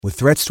With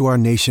threats to our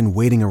nation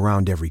waiting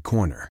around every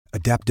corner,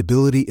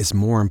 adaptability is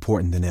more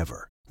important than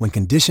ever. When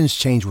conditions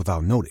change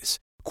without notice,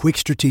 quick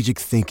strategic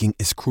thinking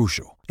is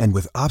crucial. And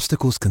with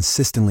obstacles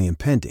consistently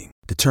impending,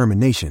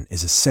 determination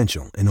is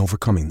essential in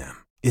overcoming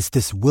them. It's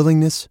this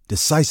willingness,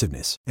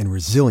 decisiveness, and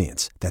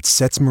resilience that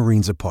sets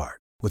Marines apart.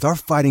 With our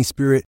fighting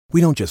spirit, we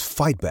don't just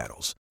fight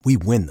battles, we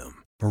win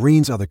them.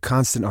 Marines are the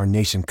constant our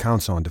nation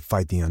counts on to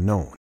fight the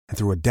unknown. And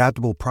through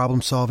adaptable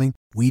problem solving,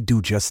 we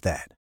do just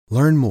that.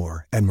 Learn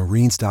more at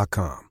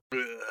marines.com.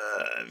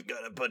 I've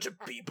got a bunch of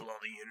people on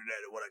the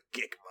internet who want to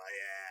kick my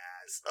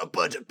ass. A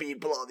bunch of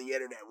people on the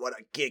internet want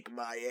to kick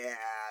my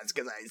ass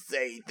because I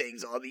say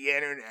things on the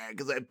internet,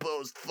 because I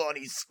post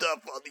funny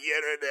stuff on the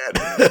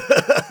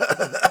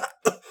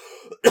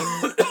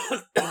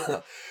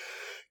internet.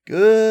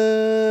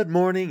 Good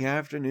morning,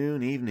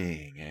 afternoon,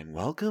 evening, and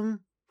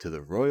welcome to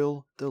the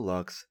Royal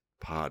Deluxe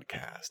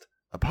Podcast.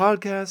 A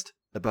podcast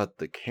about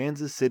the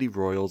Kansas City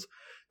Royals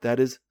that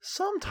is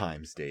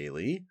sometimes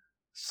daily,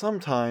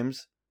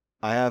 sometimes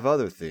I have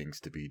other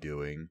things to be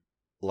doing,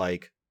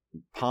 like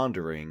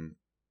pondering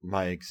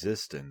my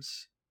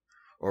existence,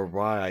 or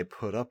why I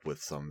put up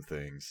with some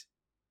things.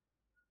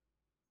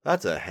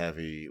 That's a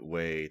heavy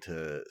way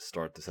to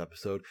start this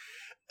episode.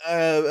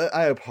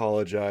 I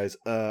apologize.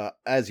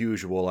 As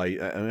usual,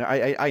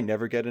 I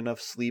never get enough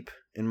sleep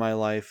in my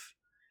life.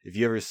 If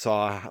you ever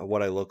saw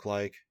what I look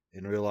like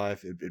in real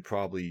life, it'd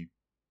probably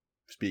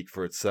speak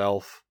for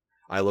itself.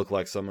 I look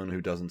like someone who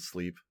doesn't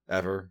sleep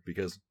ever,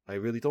 because I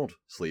really don't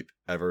sleep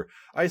ever.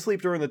 I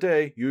sleep during the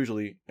day,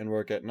 usually, and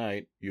work at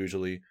night,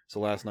 usually.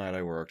 So last night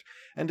I worked.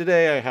 And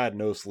today I had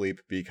no sleep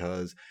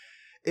because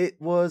it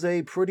was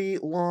a pretty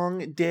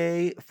long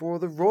day for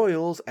the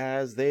Royals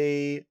as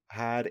they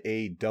had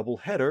a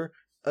doubleheader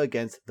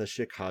against the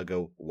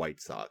Chicago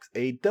White Sox.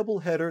 A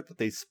doubleheader that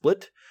they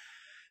split.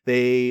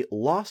 They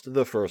lost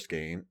the first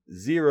game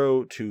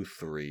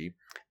 0-3,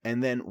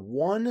 and then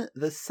won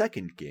the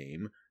second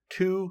game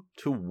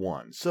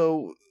 2-1.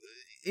 So,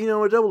 a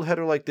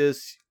doubleheader like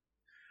this,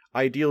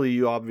 ideally,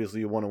 you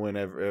obviously want to win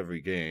every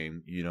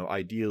game.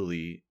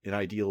 Ideally, an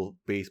ideal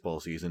baseball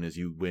season is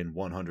you win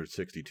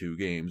 162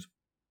 games.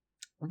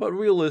 But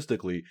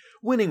realistically,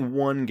 winning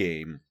one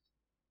game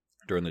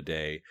during the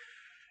day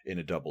in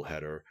a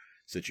doubleheader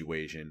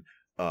situation,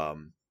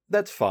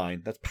 that's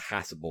fine. That's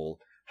passable.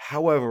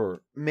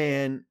 However,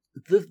 man,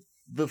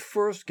 the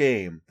first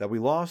game that we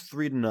lost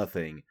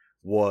 3-0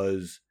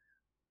 was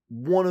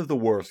one of the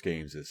worst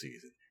games this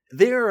season.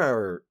 There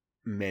are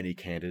many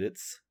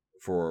candidates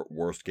for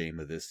worst game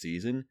of this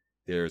season.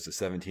 There's a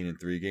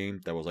 17-3 game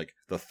that was like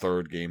the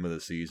third game of the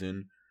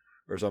season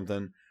or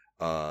something.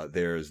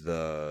 There's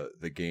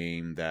the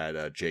game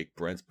that Jake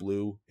Brents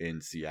blew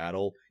in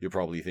Seattle. You're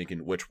probably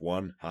thinking, which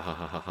one? Ha ha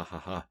ha ha ha ha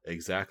ha.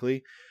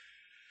 Exactly.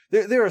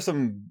 There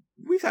are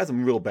we've had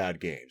some real bad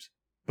games,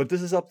 but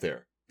this is up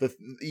there.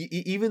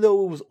 Even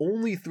though it was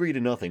only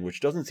 3-0,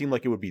 which doesn't seem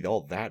like it would be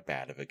all that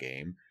bad of a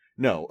game.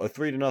 No, a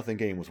 3-0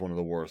 game was one of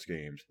the worst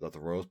games that the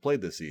Royals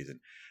played this season.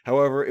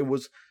 However, it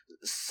was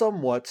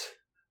somewhat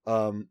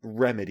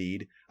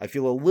remedied. I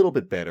feel a little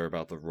bit better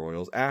about the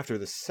Royals after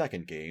the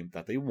second game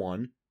that they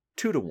won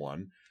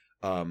 2-1.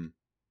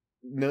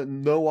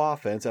 No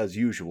offense as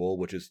usual,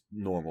 which is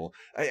normal.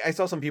 I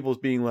saw some people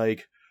being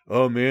like,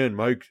 "Oh man,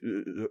 Mike,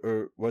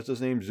 what's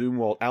his name?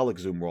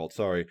 Alex Zumwalt.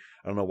 Sorry,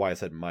 I don't know why I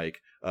said Mike.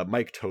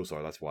 Mike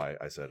Tosar. That's why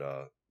I said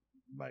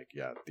Mike.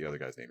 Yeah, the other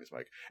guy's name is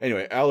Mike.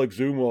 Anyway, Alex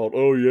Zumwalt.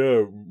 Oh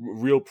yeah,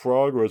 real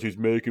progress he's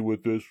making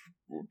with this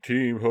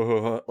team.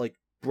 Like,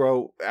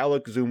 bro,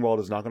 Alex Zumwalt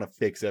is not going to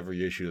fix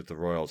every issue that the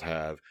Royals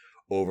have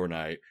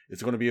overnight.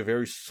 It's going to be a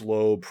very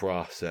slow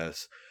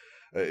process.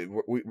 I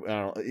don't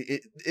know.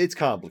 It's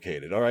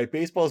complicated. All right,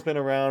 baseball's been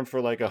around for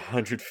like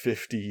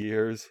 150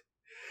 years.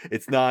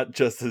 It's not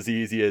just as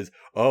easy as,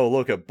 oh,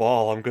 look, a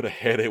ball, I'm going to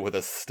hit it with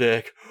a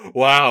stick.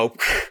 Wow.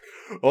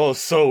 Oh,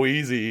 so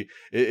easy.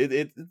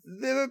 There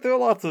are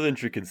lots of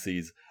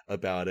intricacies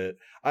about it.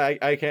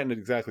 I can't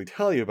exactly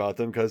tell you about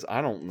them because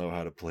I don't know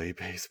how to play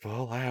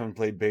baseball. I haven't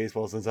played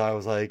baseball since I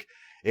was like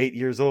 8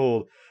 years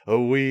old, a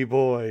wee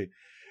boy,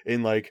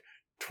 in like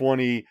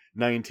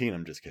 2019.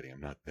 I'm just kidding.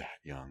 I'm not that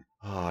young.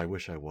 Oh, I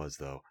wish I was,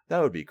 though.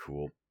 That would be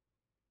cool.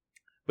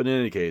 But in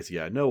any case,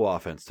 yeah, no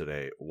offense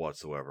today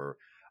whatsoever.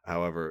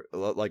 However,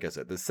 like I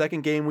said, the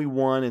second game we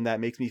won, and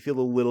that makes me feel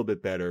a little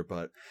bit better.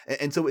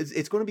 And so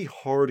it's going to be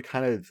hard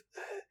kind of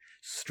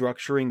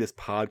structuring this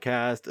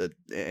podcast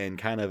and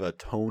kind of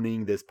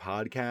toning this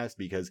podcast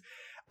because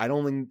I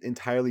don't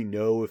entirely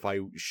know if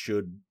I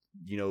should,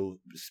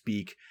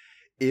 speak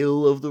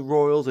ill of the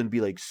Royals and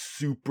be like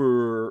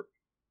super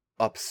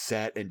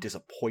upset and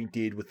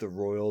disappointed with the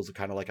Royals,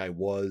 kind of like I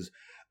was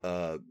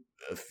a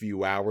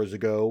few hours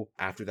ago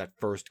after that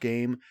first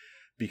game.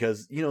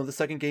 Because, the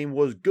second game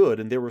was good,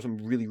 and there were some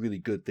really, really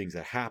good things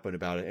that happened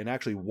about it. And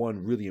actually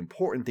one really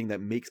important thing that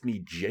makes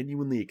me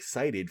genuinely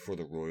excited for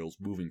the Royals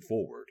moving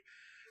forward,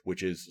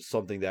 which is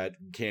something that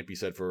can't be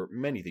said for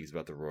many things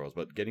about the Royals.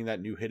 But getting that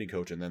new hitting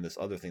coach and then this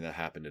other thing that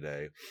happened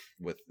today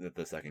with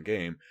the second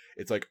game,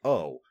 it's like,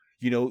 oh,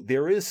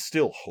 there is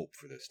still hope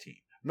for this team.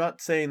 I'm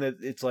not saying that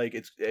it's like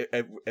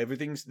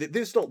everything's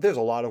there's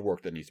a lot of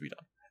work that needs to be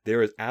done.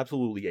 There is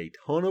absolutely a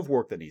ton of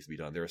work that needs to be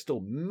done. There are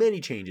still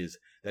many changes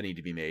that need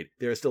to be made.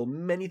 There are still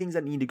many things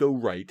that need to go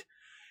right,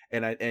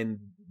 and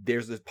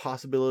there's this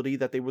possibility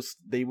that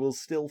they will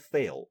still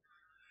fail,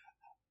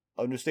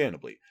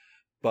 understandably,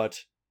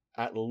 but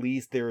at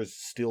least there is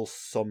still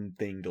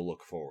something to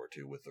look forward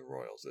to with the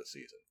Royals this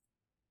season.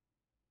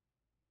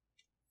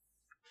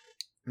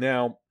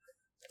 Now,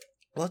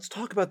 let's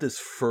talk about this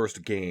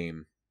first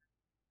game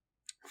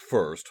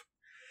first,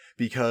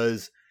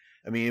 because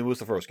it was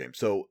the first game.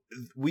 So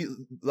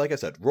like I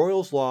said,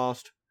 Royals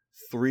lost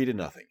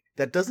 3-0.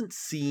 That doesn't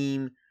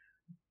seem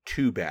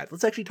too bad.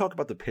 Let's actually talk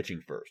about the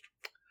pitching first.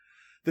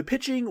 The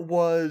pitching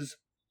was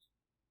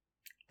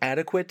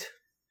adequate,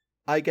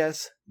 I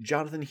guess.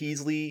 Jonathan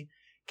Heasley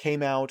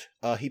came out.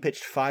 He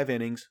pitched 5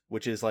 innings,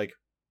 which is like,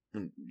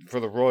 for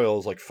the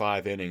Royals, like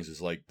 5 innings is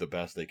like the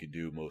best they could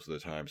do most of the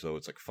time. So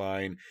it's like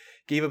fine.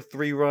 Gave up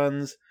 3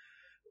 runs.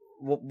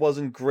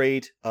 Wasn't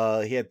great.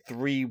 He had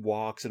 3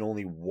 walks and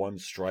only 1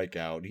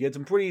 strikeout. He had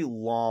some pretty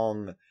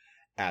long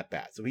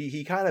at-bats. So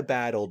he kind of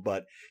battled,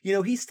 but,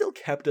 he still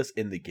kept us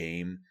in the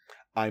game.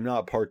 I'm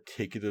not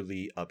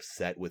particularly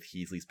upset with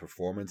Heasley's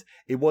performance.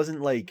 It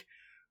wasn't, like,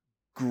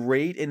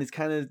 great, and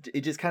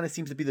it just kind of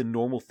seems to be the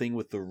normal thing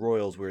with the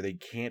Royals, where they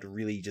can't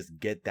really just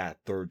get that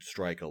third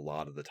strike a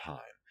lot of the time.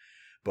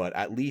 But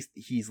at least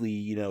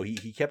Heasley,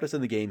 he kept us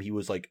in the game. He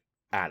was, like,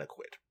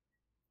 adequate.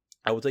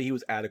 I would say he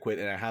was adequate,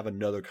 and I have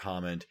another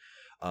comment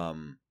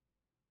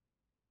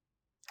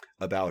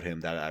about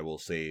him that I will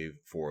save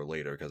for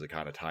later, because it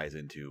kind of ties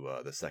into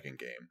the second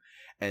game.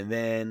 And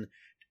then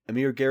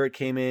Amir Garrett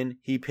came in.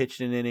 He pitched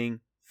an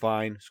inning.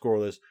 Fine.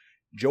 Scoreless.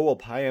 Yoel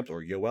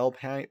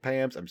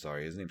Payamps, I'm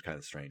sorry, his name's kind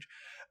of strange.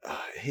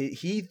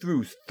 He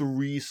threw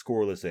 3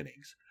 scoreless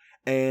innings.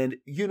 And,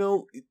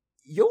 Yoel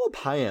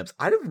Payamps,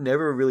 I'd have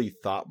never really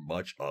thought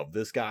much of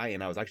this guy,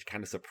 and I was actually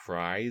kind of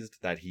surprised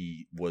that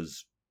he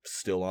was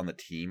still on the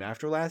team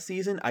after last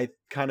season. I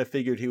kind of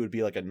figured he would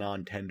be like a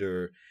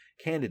non-tender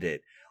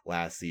candidate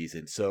last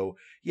season. So,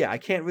 yeah, I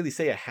can't really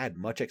say I had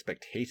much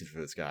expectations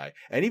for this guy.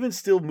 And even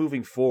still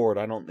moving forward,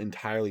 I don't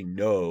entirely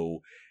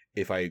know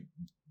if I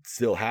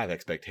still have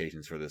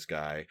expectations for this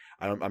guy.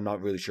 I'm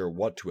not really sure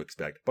what to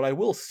expect. But I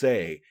will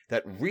say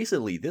that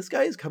recently, this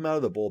guy has come out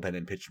of the bullpen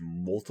and pitched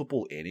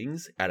multiple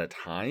innings at a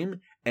time,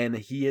 and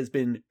he has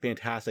been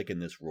fantastic in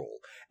this role.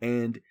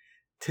 And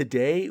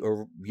today,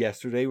 or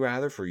yesterday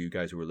rather, for you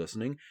guys who are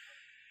listening,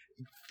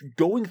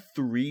 going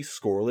 3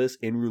 scoreless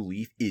in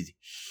relief is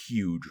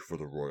huge for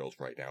the Royals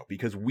right now,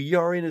 because we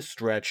are in a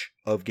stretch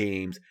of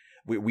games.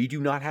 We do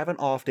not have an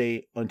off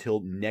day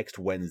until next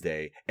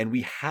Wednesday, and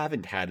we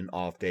haven't had an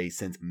off day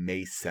since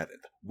May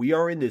 7th. We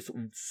are in this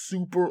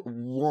super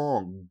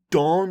long,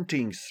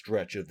 daunting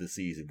stretch of the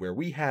season where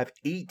we have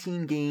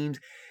 18 games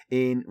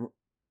in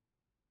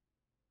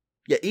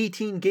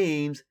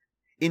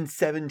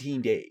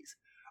 17 days.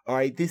 All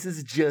right, this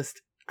is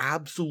just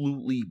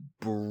absolutely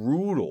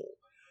brutal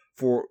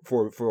for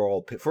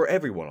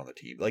everyone on the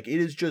team. Like, it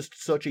is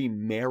just such a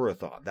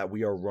marathon that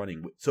we are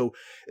running. So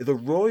the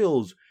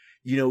Royals,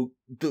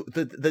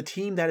 the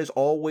team that is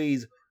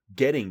always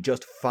getting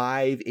just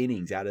 5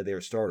 innings out of their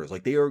starters,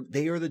 like they are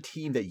the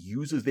team that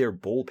uses their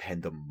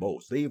bullpen the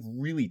most. They have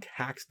really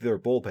taxed their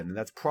bullpen, and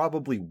that's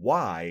probably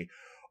why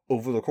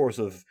over the course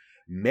of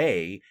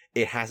May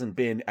it hasn't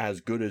been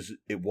as good as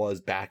it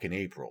was back in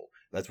April.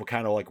 That's what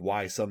kind of like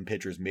why some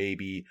pitchers may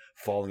be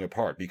falling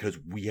apart, because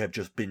we have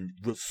just been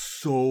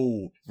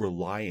so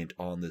reliant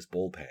on this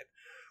bullpen,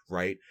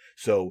 right?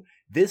 So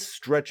this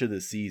stretch of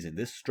the season,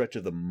 this stretch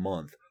of the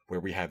month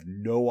where we have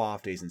no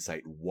off days in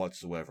sight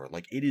whatsoever,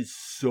 like, it is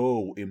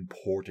so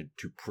important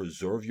to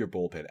preserve your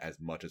bullpen as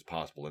much as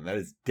possible. And that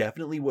is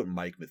definitely what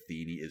Mike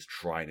Matheny is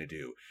trying to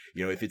do.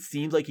 If it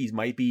seems like he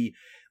might be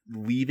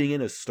leaving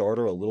in a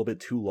starter a little bit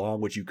too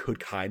long, which you could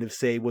kind of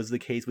say was the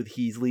case with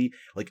Heasley,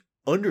 like,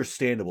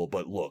 understandable,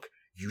 but look,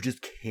 you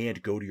just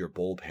can't go to your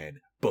bullpen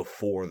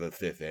before the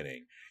 5th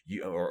inning,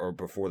 or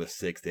before the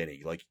 6th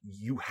inning. Like,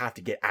 you have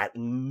to get at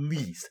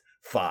least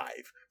 5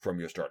 from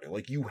your starter.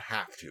 Like, you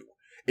have to.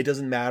 It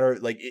doesn't matter.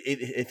 Like,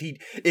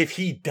 if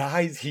he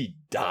dies, he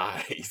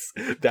dies.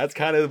 That's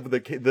kind of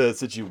the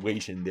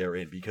situation they're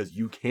in, because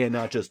you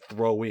cannot just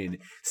throw in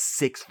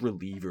 6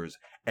 relievers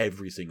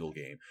every single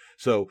game.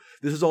 So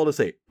this is all to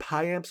say,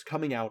 Payamps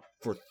coming out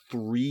for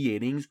 3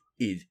 innings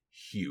is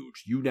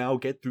huge. You now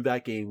get through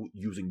that game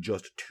using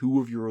just 2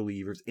 of your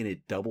relievers in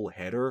a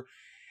doubleheader,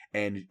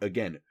 and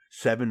again,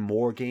 7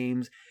 more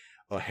games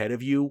ahead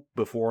of you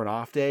before an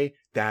off day.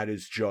 That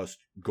is just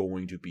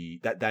going to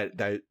be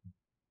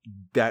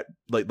that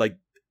like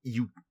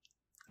you.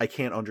 I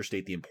can't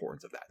understate the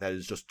importance of that. That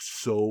is just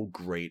so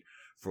great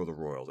for the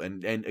Royals.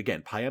 And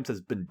again, Payamps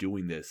has been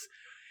doing this.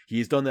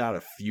 He's done that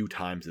a few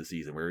times this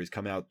season, where he's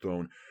come out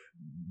thrown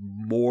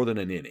more than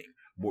an inning.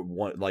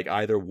 One, like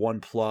either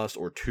 1+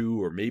 or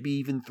 2 or maybe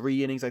even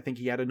 3 innings. I think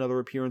he had another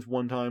appearance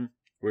one time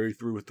where he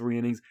threw with 3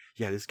 innings.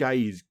 Yeah, this guy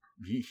is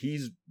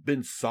he's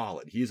been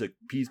solid. He's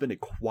been a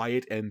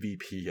quiet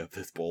MVP of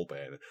this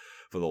bullpen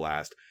for the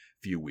last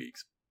few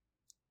weeks.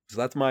 So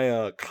that's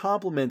my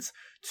compliments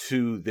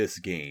to this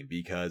game,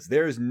 because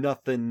there's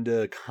nothing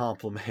to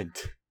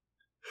compliment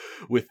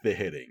with the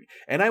hitting.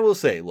 And I will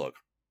say, look,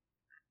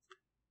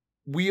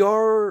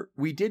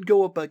 we did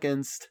go up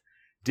against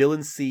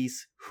Dylan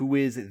Cease, who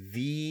is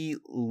the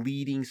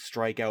leading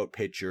strikeout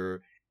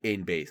pitcher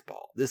in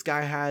baseball. This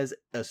guy has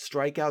a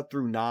strikeout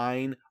through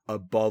 9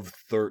 above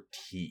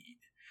 13.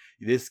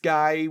 This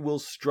guy will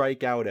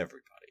strike out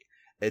everybody.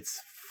 It's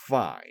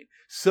fine.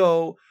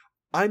 So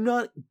I'm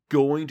not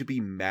going to be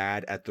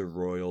mad at the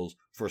Royals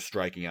for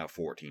striking out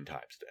 14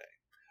 times today.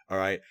 All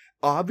right.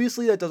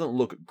 Obviously, that doesn't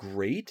look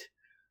great,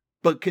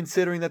 but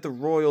considering that the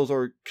Royals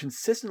are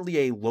consistently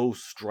a low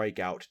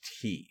strikeout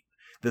team,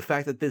 the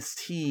fact that this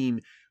team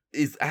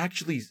is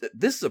actually,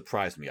 this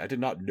surprised me. I did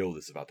not know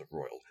this about the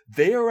Royals.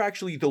 They are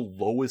actually the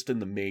lowest in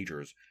the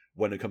majors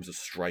when it comes to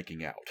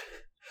striking out.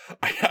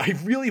 I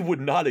really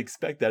would not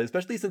expect that,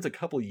 especially since a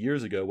couple of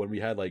years ago when we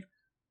had like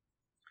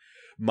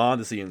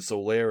Mondesi and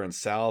Soler and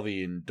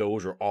Salvi and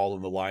Dozier all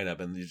in the lineup,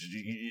 and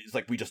it's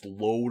like we just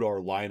load our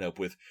lineup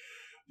with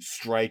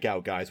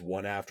strikeout guys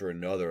one after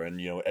another, and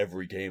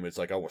every game it's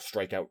like, oh, we're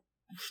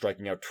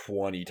striking out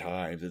 20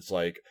 times. It's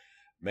like,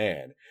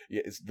 man,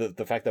 it's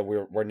the fact that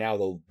we're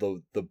now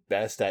the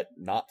best at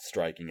not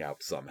striking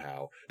out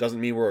somehow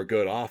doesn't mean we're a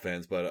good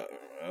offense, but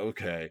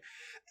okay.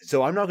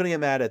 So I'm not going to get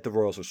mad at the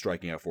Royals for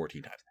striking out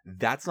 14 times.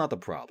 That's not the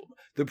problem.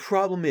 The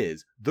problem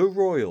is the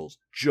Royals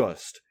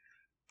just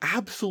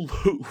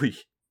absolutely,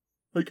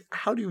 like,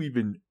 how do you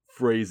even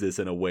phrase this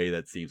in a way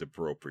that seems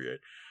appropriate?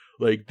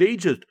 Like, they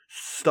just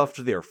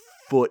stuffed their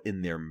foot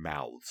in their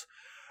mouths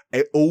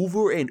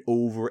over and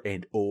over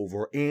and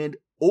over and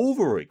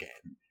over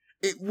again.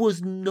 It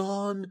was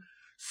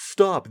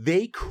non-stop.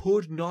 They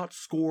could not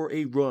score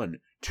a run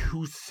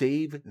to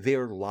save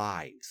their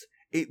lives.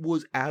 It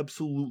was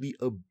absolutely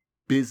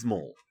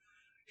abysmal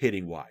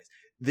hitting-wise.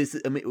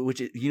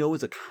 Which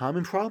is a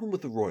common problem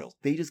with the Royals.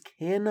 They just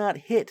cannot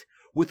hit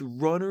with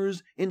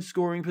runners in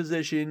scoring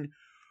position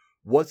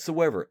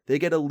whatsoever. They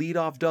get a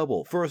leadoff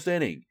double. First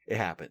inning, it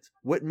happens.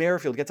 Whit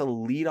Merrifield gets a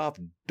leadoff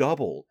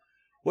double.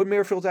 Whit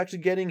Merrifield's actually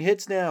getting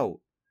hits now.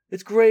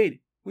 It's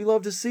great. We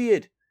love to see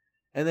it.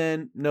 And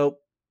then, nope,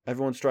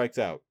 everyone strikes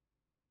out.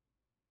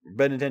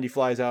 Benintendi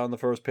flies out on the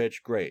first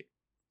pitch. Great.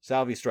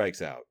 Salvi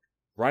strikes out.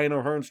 Ryan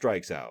O'Hearn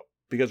strikes out.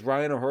 Because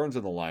Ryan O'Hearn's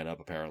in the lineup,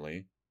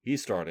 apparently.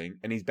 He's starting,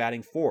 and he's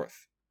batting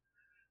fourth.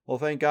 Well,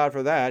 thank God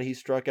for that. He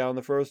struck out in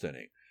the first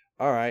inning.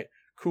 All right,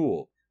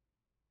 cool.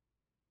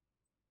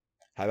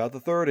 How about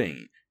the third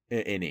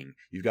inning?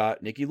 You've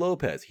got Nicky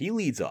Lopez. He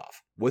leads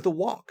off with a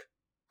walk.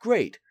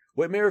 Great.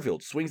 Whit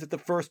Merrifield swings at the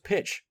first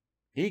pitch.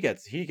 He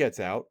gets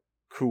out.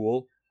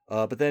 Cool.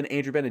 But then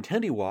Andrew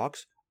Benintendi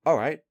walks. All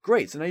right,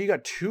 great. So now you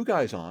got 2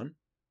 guys on,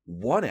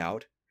 1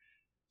 out.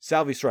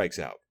 Salvi strikes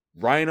out.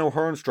 Ryan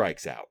O'Hearn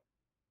strikes out.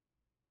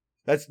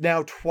 That's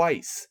now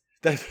twice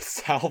that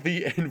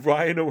Salvi and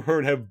Ryan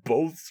O'Hearn have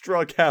both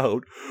struck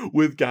out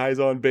with guys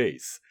on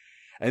base.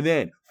 And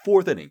then,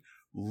 4th inning,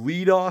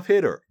 leadoff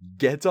hitter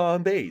gets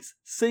on base,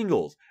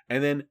 singles,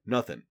 and then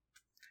nothing.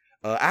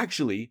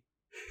 Actually,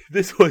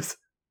 this was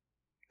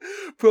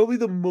probably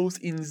the most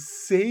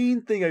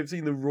insane thing I've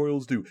seen the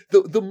Royals do.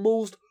 The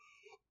most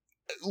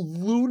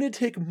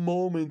lunatic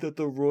moment that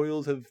the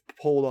Royals have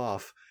pulled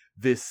off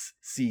this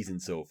season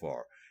so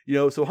far.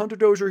 So Hunter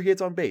Dozier, he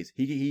gets on base.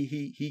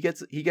 He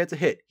gets a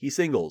hit. He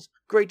singles.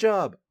 Great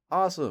job.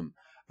 Awesome.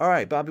 All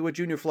right, Bobby Witt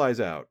Jr. flies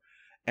out.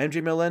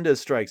 MJ Melendez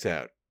strikes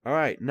out. All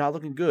right, not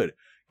looking good.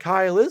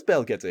 Kyle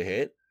Isbell gets a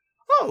hit.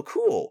 Oh,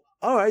 cool.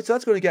 All right, so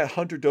that's going to get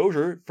Hunter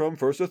Dozier from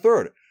first to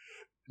third.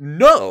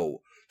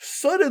 No!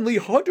 Suddenly,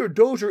 Hunter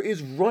Dozier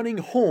is running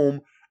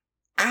home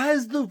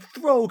as the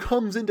throw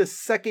comes into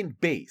second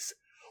base.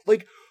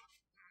 Like,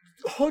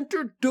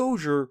 Hunter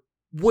Dozier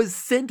was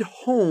sent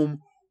home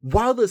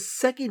while the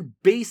second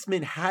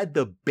baseman had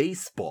the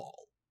baseball.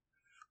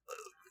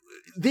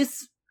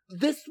 This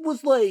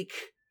was like,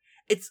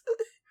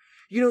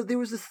 there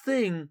was this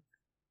thing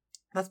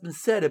that's been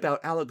said about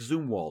Alex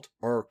Zumwalt,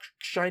 our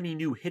shiny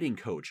new hitting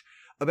coach,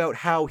 about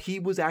how he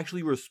was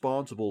actually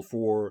responsible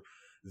for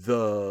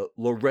the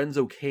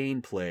Lorenzo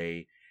Cain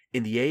play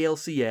in the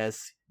ALCS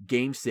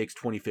Game 6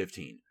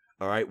 2015.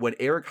 All right, when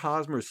Eric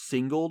Hosmer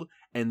singled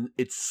and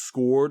it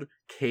scored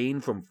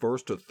Cain from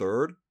first to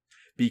third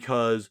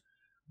because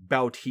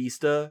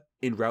Bautista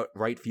in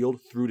right field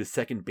threw to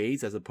second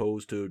base as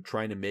opposed to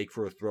trying to make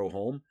for a throw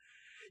home.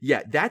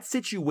 Yeah, that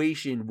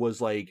situation was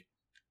like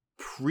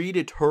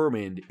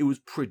predetermined. It was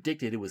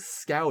predicted. It was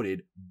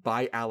scouted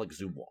by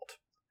Alex Zumwalt.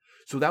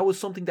 So that was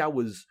something that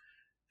was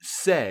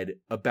said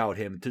about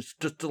him just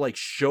to like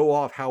show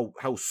off how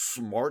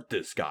smart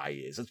this guy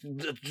is.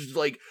 It's just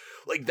like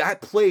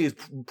that play is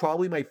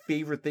probably my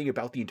favorite thing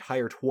about the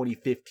entire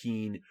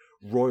 2015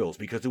 Royals,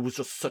 because it was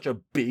just such a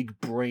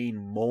big brain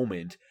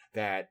moment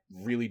that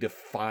really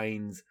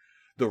defines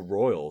the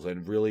Royals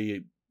and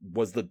really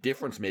was the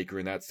difference maker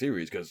in that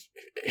series. Because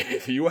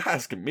if you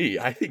ask me,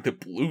 I think the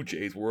Blue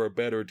Jays were a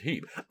better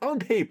team on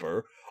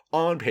paper,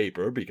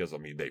 because I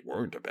mean they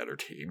weren't a better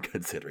team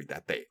considering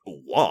that they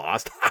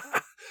lost.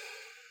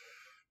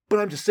 But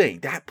I'm just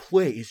saying, that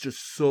play is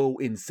just so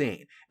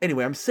insane.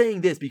 Anyway, I'm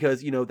saying this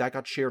because, that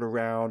got shared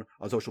around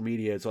on social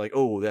media. It's like,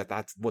 oh,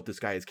 that's what this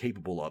guy is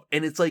capable of.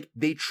 And it's like,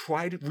 they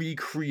tried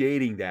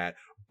recreating that,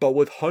 but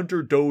with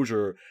Hunter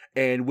Dozier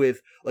and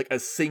with, like, a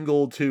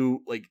single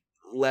to, like,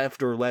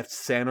 left or left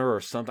center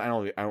or something. I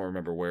don't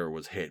remember where it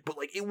was hit. But,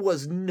 like, it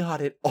was not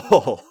at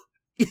all.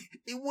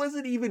 It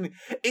wasn't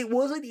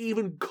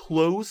even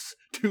close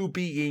to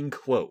being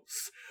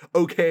close,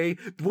 okay?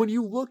 When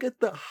you look at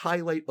the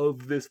highlight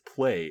of this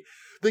play,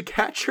 the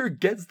catcher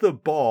gets the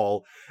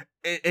ball,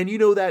 and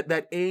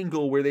that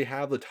angle where they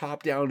have the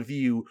top-down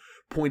view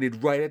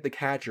pointed right at the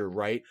catcher,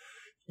 right?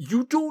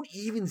 You don't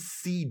even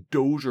see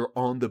Dozier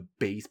on the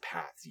base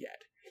paths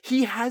yet.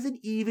 He hasn't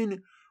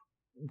even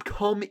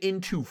come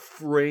into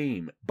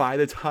frame by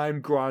the time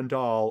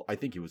Grandal, I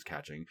think he was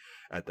catching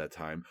at that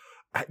time,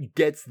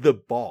 gets the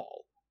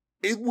ball.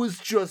 It was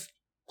just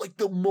like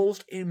the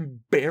most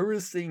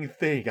embarrassing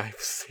thing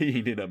I've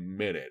seen in a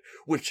minute,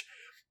 which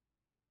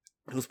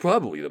was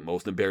probably the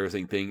most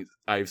embarrassing thing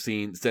I've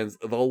seen since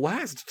the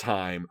last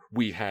time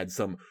we had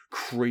some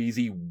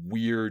crazy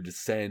weird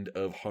send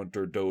of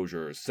Hunter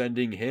Dozier,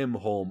 sending him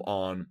home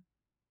on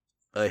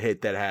a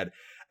hit that had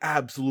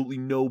absolutely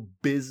no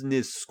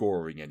business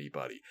scoring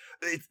anybody.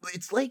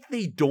 It's like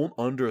they don't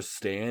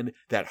understand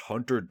that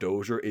Hunter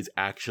Dozier is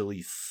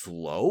actually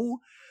slow.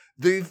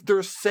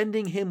 They're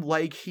sending him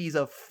like he's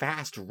a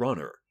fast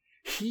runner.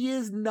 He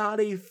is not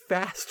a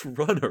fast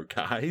runner,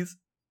 guys.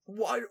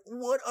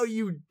 What are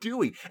you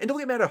doing? And don't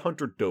get mad at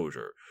Hunter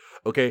Dozier,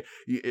 okay?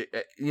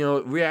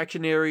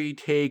 Reactionary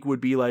take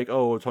would be like,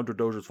 oh, it's Hunter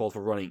Dozier's fault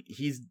for running.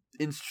 He's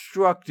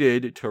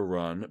instructed to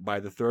run by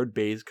the third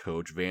base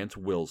coach, Vance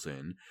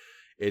Wilson.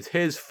 It's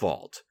his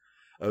fault,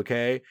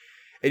 okay?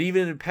 And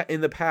even in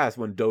the past,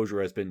 when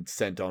Dozier has been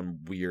sent on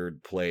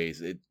weird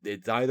plays,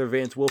 it's either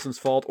Vance Wilson's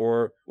fault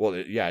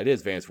it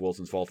is Vance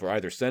Wilson's fault for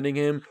either sending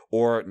him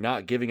or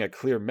not giving a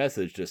clear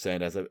message to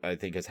send, as I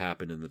think has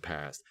happened in the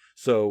past.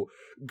 So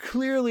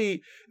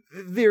clearly,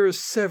 there are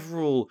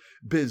several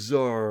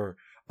bizarre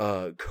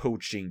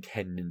coaching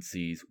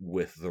tendencies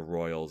with the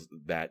Royals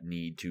that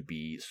need to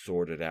be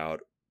sorted out,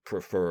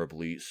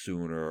 preferably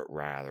sooner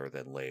rather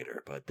than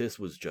later. But this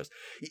was just,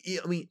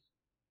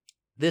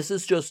 this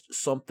is just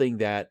something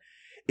that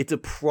it's a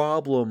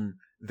problem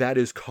that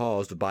is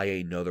caused by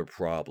another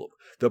problem.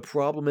 The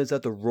problem is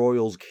that the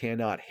Royals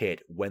cannot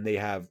hit when they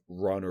have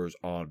runners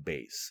on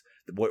base.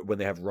 When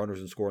they have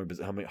runners in scoring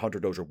position. Hunter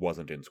Dozier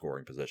wasn't in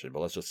scoring position, but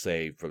let's just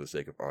say, for the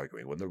sake of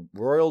arguing, when the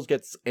Royals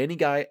gets any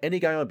guy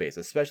on base,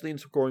 especially in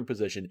scoring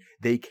position,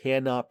 they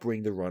cannot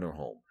bring the runner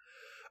home.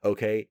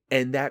 Okay?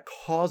 And that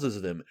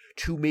causes them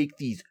to make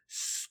these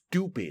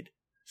stupid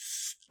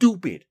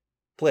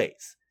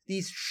plays.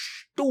 These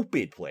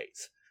stupid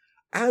plays.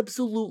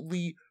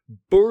 Absolutely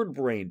bird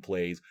brain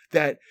plays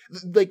that,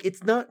 like,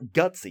 it's not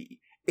gutsy.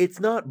 It's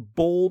not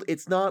bold.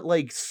 It's not,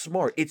 like,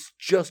 smart. It's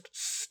just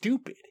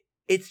stupid.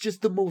 It's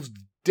just the most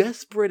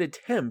desperate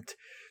attempt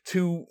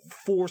to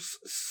force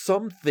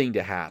something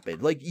to happen.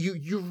 Like,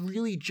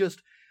 you're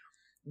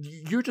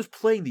just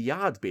playing the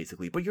odds,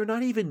 basically, but you're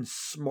not even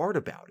smart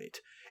about it.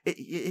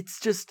 It's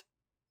just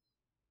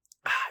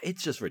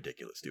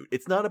ridiculous, dude.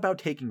 It's not about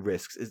taking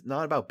risks. It's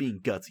not about being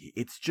gutsy.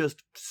 It's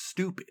just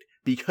stupid,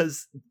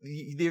 because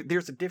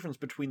there's a difference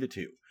between the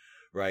two,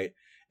 right?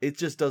 It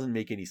just doesn't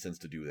make any sense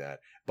to do that.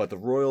 But the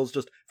Royals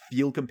just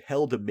feel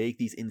compelled to make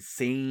these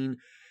insane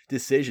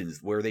decisions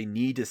where they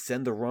need to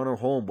send the runner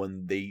home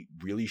when they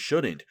really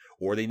shouldn't,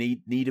 or they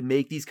need to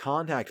make these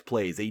contact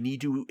plays. They need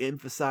to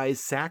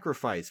emphasize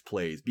sacrifice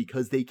plays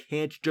because they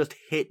can't just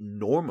hit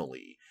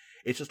normally.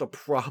 It's just a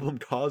problem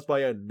caused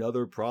by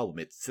another problem.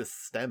 It's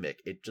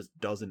systemic. It just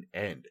doesn't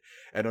end.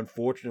 And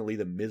unfortunately,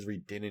 the misery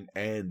didn't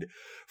end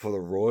for the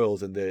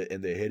Royals in the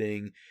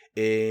hitting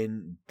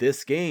in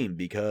this game,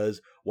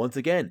 because once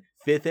again,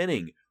 fifth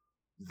inning,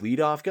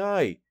 leadoff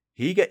guy,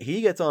 he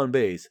gets on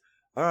base.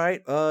 All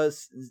right,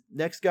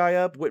 next guy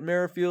up, Whit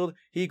Merrifield,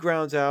 he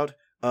grounds out.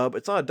 But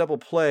it's not a double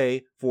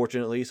play,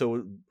 fortunately,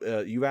 so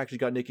you've actually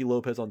got Nicky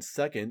Lopez on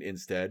second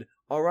instead.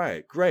 All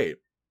right, great.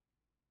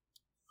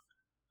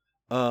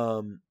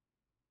 No,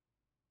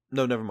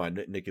 never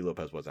mind. Nicky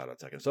Lopez was out on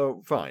second,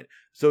 so fine.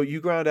 So you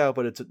ground out,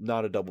 but it's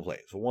not a double play,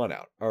 so one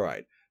out. All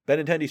right.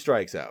 Benintendi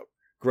strikes out.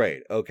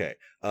 Great. Okay.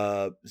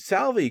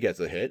 Salvi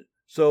gets a hit,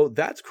 so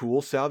that's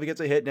cool. Salvi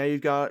gets a hit. Now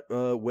you've got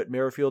Whit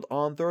Merrifield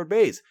on third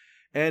base.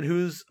 And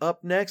who's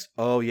up next?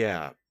 Oh,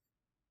 yeah.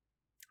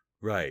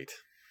 Right.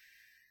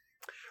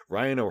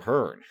 Ryan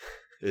O'Hearn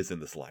is in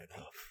this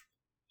lineup.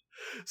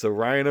 So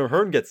Ryan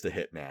O'Hearn gets to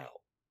hit now.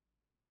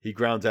 He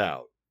grounds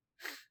out.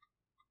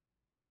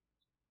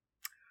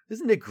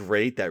 Isn't it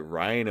great that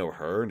Ryan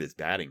O'Hearn is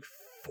batting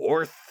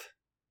fourth?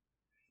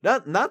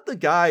 Not the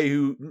guy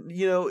who,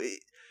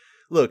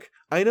 look,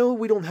 I know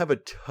we don't have a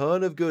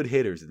ton of good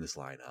hitters in this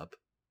lineup,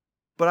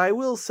 but I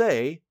will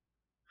say,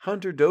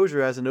 Hunter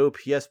Dozier has an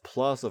OPS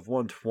plus of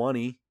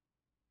 120.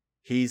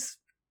 He's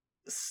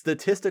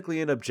statistically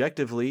and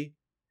objectively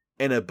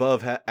an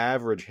above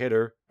average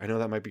hitter. I know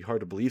that might be hard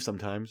to believe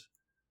sometimes,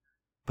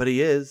 but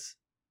he is.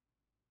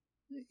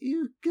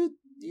 You could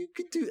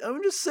do.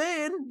 I'm just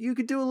saying, you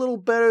could do a little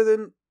better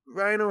than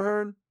Ryan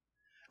O'Hearn.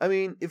 I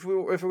mean, if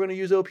we're going to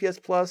use OPS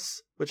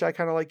plus, which I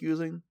kind of like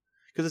using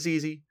because it's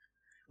easy.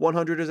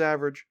 100 is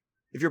average.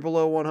 If you're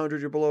below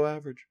 100, you're below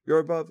average. You're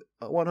above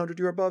 100,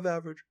 you're above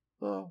average.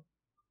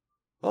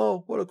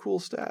 Oh, what a cool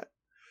stat.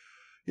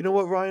 You know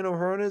what Ryan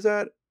O'Hearn is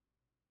at?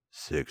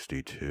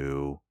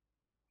 62.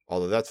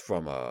 Although that's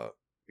from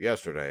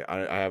yesterday.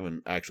 I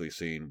haven't actually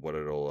seen what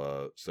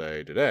it'll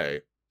say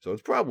today, so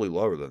it's probably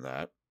lower than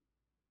that.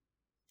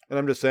 And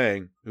I'm just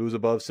saying, who's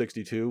above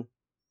 62?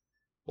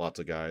 Lots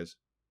of guys.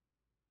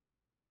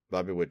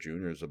 Bobby Witt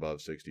Jr. is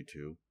above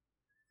 62.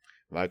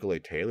 Michael A.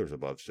 Taylor's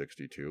above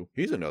 62.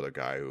 He's another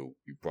guy who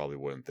you probably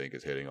wouldn't think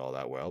is hitting all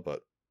that well,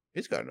 but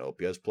he's got an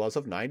OPS plus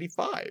of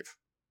 95.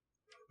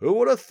 Who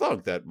would have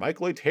thunk that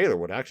Michael A. Taylor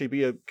would actually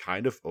be a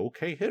kind of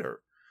okay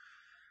hitter?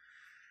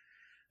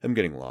 I'm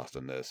getting lost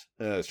in this.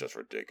 It's just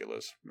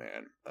ridiculous,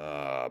 man.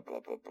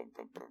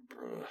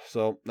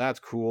 So that's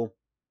cool.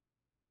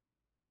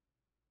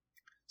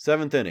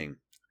 7th inning.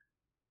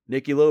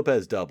 Nicky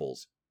Lopez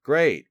doubles.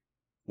 Great.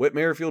 Whit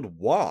Merrifield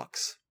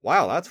walks.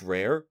 Wow, that's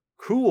rare.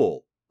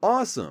 Cool.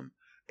 Awesome.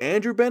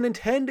 Andrew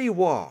Benintendi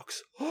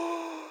walks. What?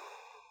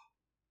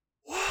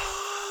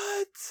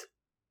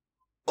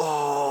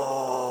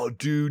 Oh,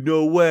 dude,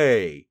 no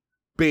way.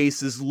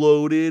 Bases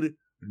loaded.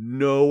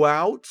 No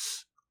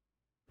outs.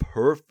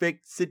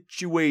 Perfect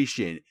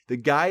situation. The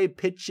guy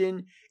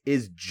pitching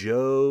is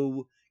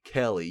Joe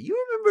Kelly. You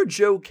remember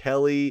Joe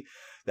Kelly?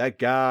 That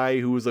guy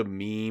who was a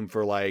meme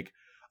for like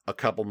a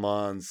couple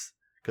months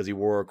because he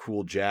wore a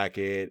cool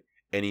jacket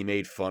and he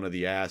made fun of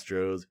the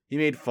Astros. He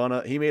made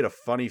a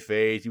funny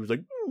face. He was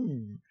like,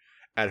 "Ooh,"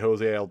 at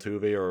Jose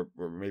Altuve, or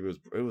maybe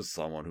it was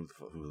someone who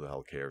the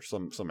hell cares?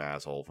 Some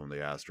asshole from the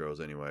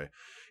Astros anyway.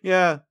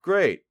 Yeah,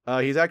 great.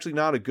 He's actually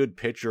not a good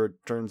pitcher,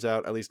 it turns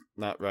out, at least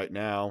not right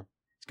now.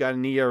 He's got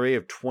an ERA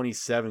of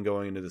 27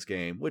 going into this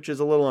game, which is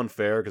a little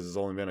unfair because it's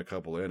only been a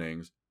couple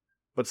innings.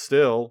 But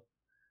still,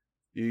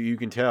 you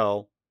can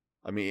tell.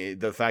 I mean,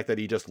 the fact that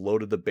he just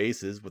loaded the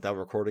bases without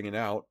recording it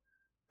out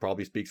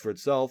probably speaks for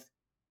itself.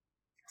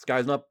 This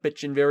guy's not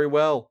pitching very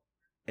well.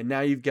 And now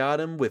you've got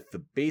him with the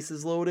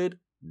bases loaded,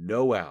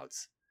 no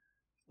outs.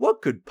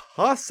 What could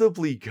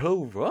possibly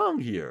go wrong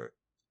here?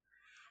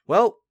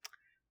 Well,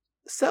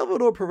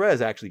 Salvador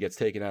Perez actually gets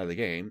taken out of the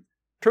game.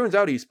 Turns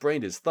out he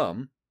sprained his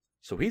thumb,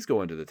 so he's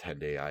going to the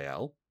 10-day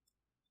IL.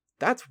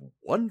 That's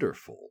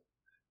wonderful.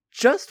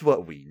 Just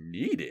what we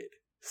needed.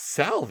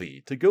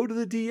 Salvi to go to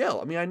the DL.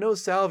 I mean, I know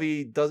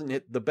Salvi doesn't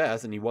hit the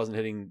best, and he wasn't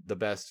hitting the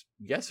best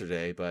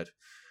yesterday, but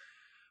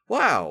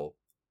wow.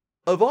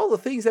 Of all the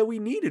things that we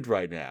needed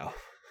right now,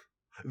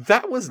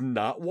 that was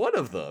not one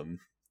of them.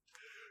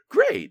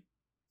 Great.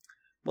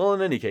 Well,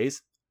 in any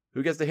case,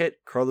 who gets to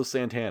hit? Carlos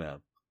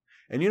Santana.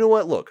 And you know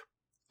what? Look,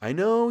 I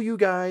know you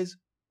guys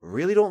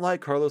really don't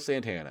like Carlos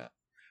Santana,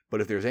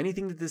 but if there's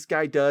anything that this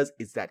guy does,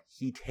 it's that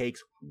he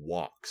takes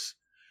walks.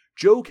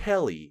 Joe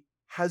Kelly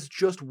has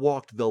just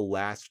walked the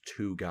last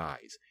 2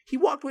 guys. He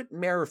walked Whit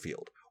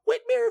Merrifield.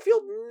 Whit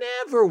Merrifield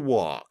never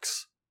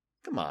walks.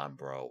 Come on,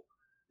 bro.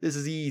 This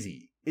is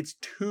easy. It's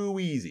too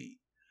easy.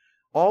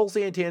 All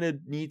Santana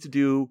needs to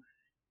do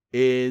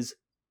is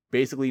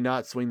basically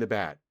not swing the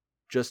bat.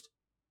 Just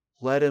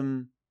let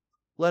him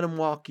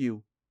walk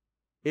you.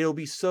 It'll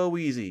be so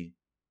easy.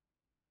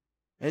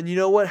 And you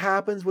know what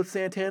happens with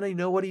Santana? You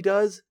know what he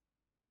does?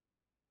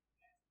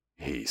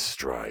 He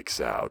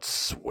strikes out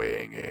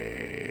swinging.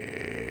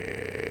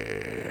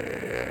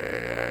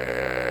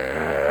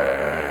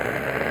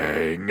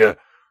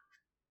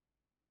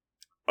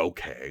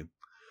 Okay.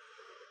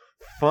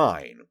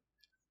 Fine.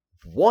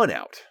 1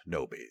 out,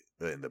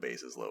 and the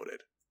bases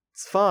loaded.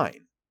 It's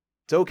fine.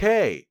 It's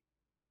okay.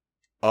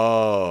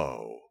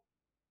 Oh.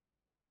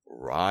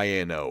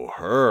 Ryan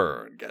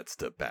O'Hearn gets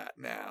to bat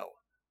now.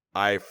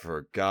 I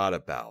forgot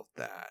about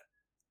that.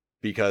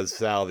 Because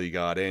Salvi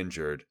got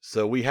injured,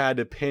 so we had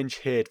to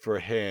pinch hit for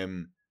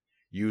him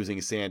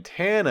using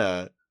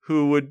Santana,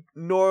 who would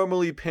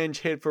normally pinch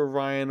hit for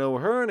Ryan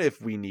O'Hearn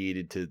if we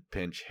needed to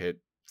pinch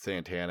hit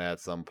Santana at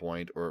some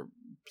point, or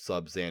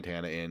sub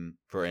Santana in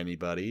for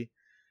anybody.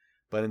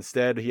 But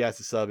instead, he has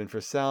to sub in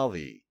for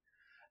Salvi,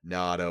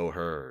 not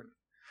O'Hearn.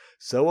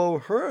 So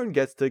O'Hearn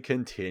gets to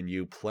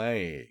continue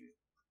playing.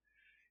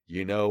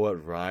 You know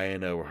what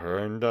Ryan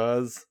O'Hearn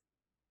does?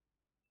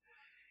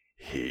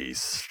 He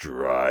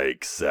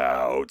strikes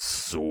out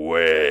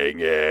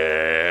swinging.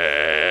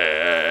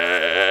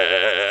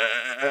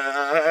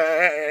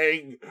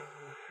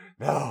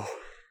 No.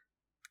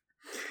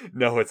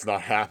 No, it's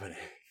not happening.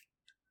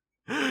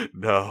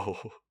 No.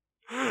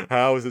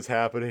 How is this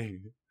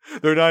happening?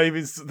 They're not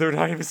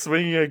even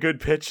swinging at good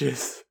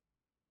pitches.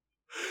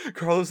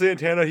 Carlos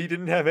Santana, he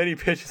didn't have any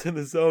pitches in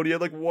the zone. He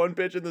had like 1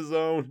 pitch in the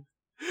zone,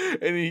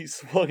 and he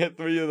swung at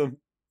 3 of them.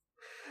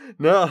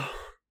 No.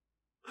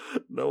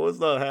 No, it's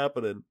not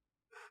happening.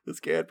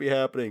 This can't be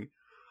happening.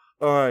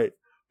 All right.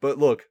 But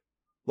look,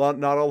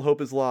 not all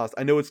hope is lost.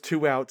 I know it's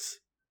 2 outs,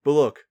 but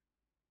look,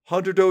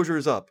 Hunter Dozier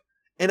is up.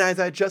 And as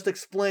I just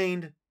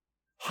explained,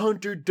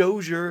 Hunter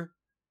Dozier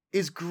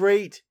is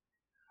great.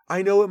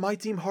 I know it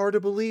might seem hard to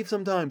believe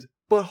sometimes,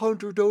 but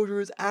Hunter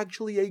Dozier is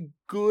actually a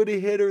good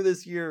hitter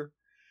this year.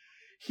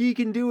 He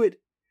can do it.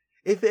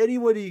 If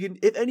anybody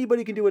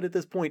can do it at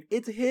this point,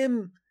 it's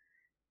him.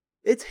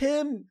 It's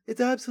him.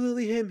 It's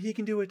absolutely him. He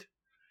can do it.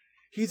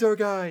 He's our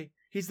guy.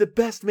 He's the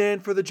best man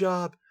for the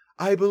job.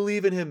 I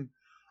believe in him.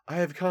 I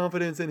have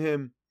confidence in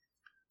him.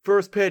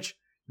 First pitch,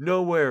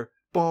 nowhere.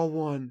 Ball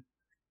 1.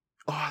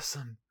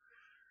 Awesome.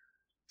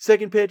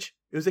 Second pitch,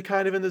 it was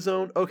kind of in the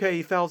zone. Okay,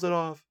 he fouls it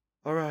off.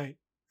 All right,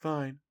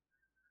 fine.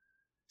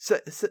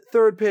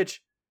 Third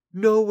pitch,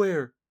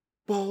 nowhere.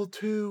 Ball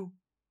 2.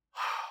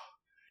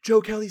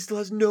 Joe Kelly still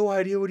has no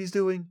idea what he's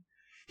doing.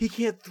 He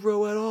can't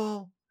throw at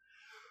all.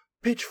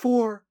 Pitch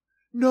 4,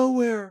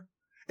 nowhere.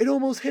 It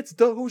almost hits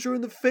Dozier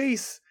in the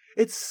face.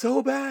 It's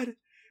so bad.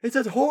 It's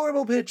a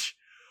horrible pitch.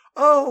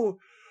 Oh,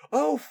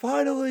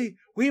 finally,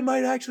 we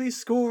might actually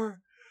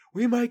score.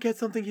 We might get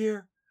something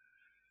here.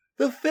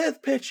 The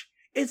fifth pitch,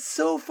 it's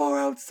so far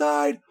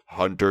outside.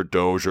 Hunter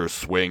Dozier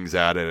swings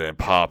at it and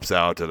pops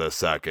out to the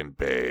second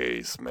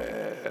baseman.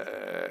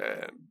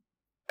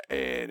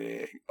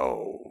 Inning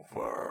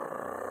over.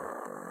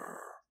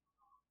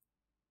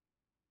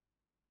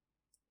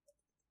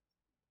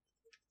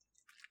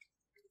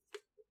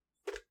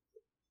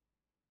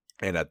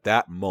 And at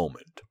that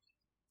moment,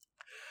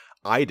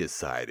 I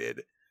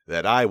decided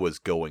that I was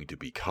going to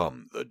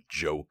become the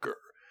Joker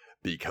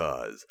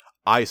because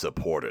I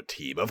support a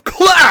team of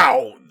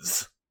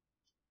clowns!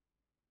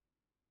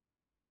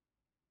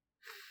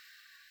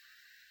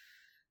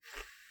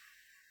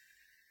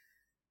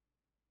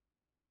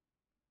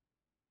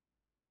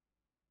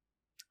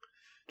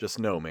 Just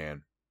know,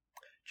 man.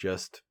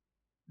 Just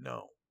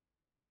know.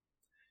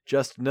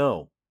 Just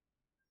know.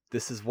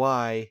 This is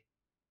why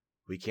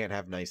we can't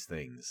have nice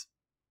things.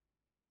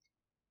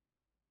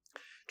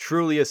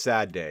 Truly a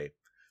sad day.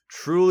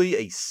 Truly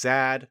a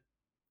sad,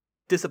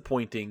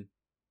 disappointing,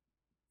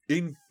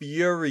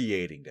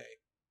 infuriating day.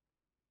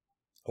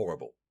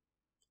 Horrible.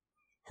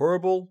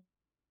 Horrible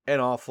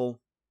and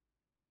awful.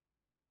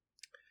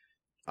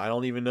 I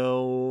don't even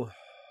know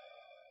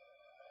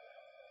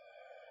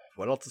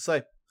what else to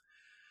say.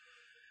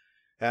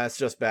 That's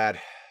just bad.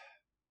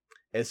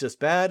 It's just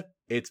bad.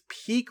 It's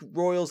peak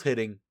Royals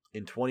hitting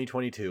in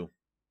 2022.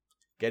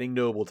 Getting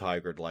noble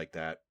tigered like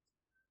that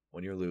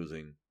when you're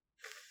losing.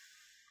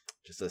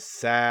 Just a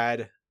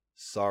sad,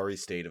 sorry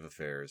state of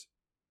affairs.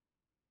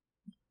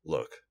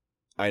 Look,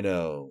 I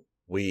know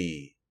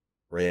we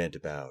rant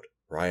about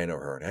Ryan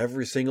O'Hearn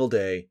every single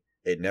day.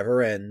 It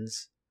never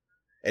ends,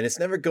 and it's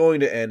never going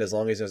to end as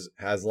long as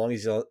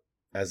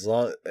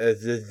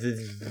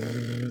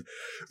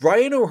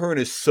Ryan O'Hearn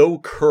is so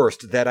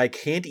cursed that I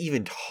can't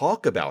even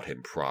talk about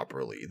him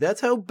properly.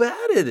 That's how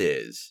bad it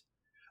is.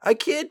 I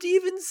can't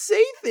even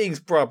say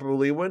things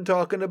properly when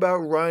talking about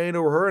Ryan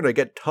O'Hearn. I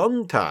get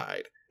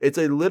tongue-tied. It's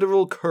a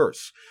literal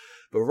curse.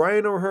 But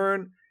Ryan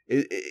O'Hearn,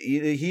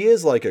 he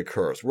is like a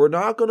curse. We're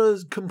not gonna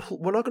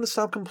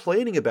stop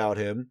complaining about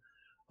him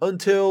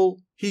until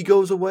he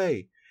goes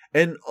away.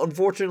 And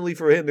unfortunately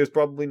for him, there's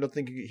probably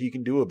nothing he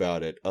can do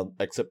about it,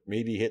 except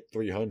maybe hit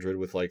 300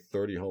 with like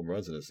 30 home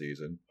runs in a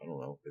season. I don't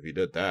know. If he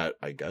did that,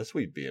 I guess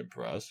we'd be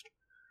impressed.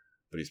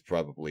 But he's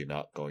probably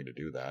not going to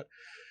do that.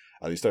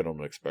 At least I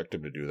don't expect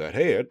him to do that.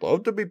 Hey, I'd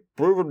love to be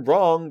proven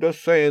wrong.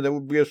 Just saying, that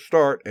would be a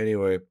start.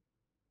 Anyway,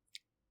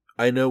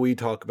 I know we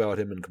talk about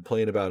him and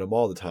complain about him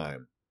all the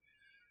time.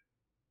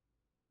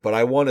 But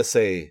I want to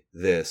say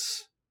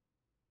this.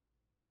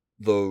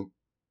 The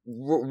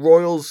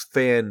Royals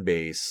fan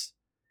base,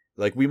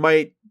 like, we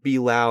might be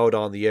loud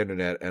on the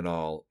internet and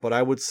all, but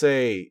I would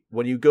say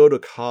when you go to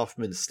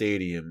Kauffman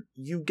Stadium,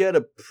 you get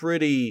a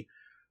pretty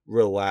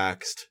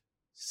relaxed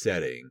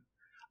setting.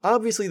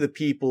 Obviously, the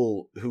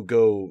people who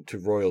go to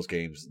Royals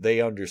games,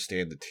 they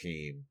understand the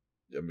team.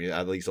 I mean,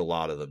 at least a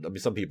lot of them. I mean,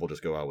 some people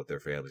just go out with their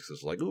families. So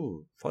it's like,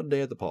 ooh, fun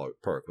day at the park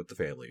with the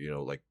family,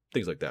 like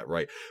things like that,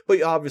 right?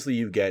 But obviously,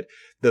 you get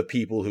the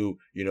people who,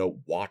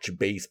 watch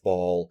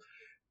baseball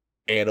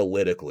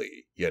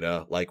analytically,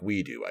 like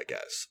we do, I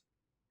guess.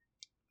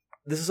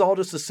 This is all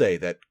just to say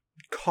that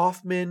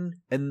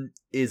Kauffman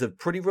is a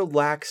pretty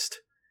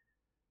relaxed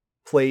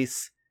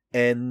place,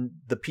 and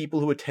the people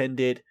who attend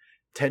it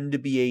tend to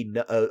be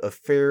a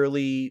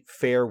fairly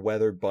fair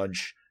weather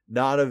bunch,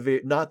 not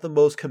the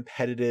most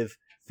competitive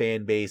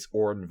fan base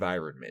or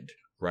environment,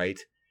 right?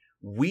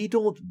 We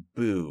don't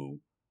boo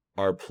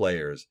our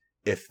players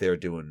if they're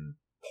doing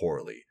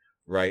poorly,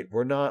 right?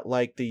 We're not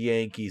like the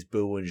Yankees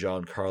booing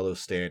Giancarlo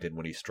Stanton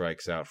when he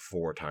strikes out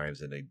 4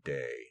 times in a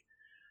day,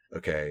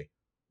 okay?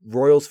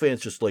 Royals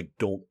fans just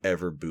don't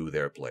ever boo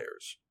their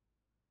players.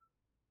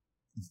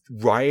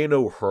 Ryan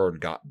O'Hearn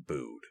got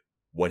booed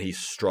when he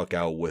struck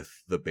out with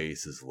the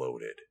bases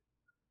loaded.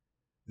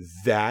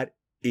 It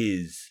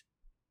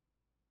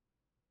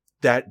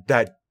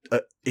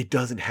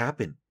doesn't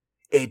happen.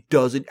 It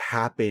doesn't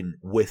happen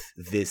with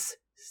this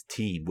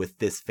team, with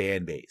this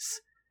fan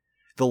base.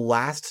 The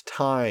last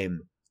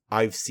time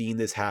I've seen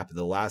this happen,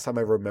 the last time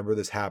I remember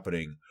this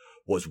happening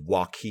was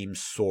Joakim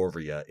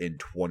Soria in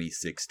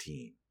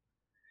 2016.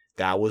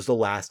 That was the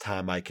last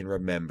time I can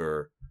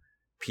remember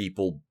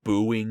people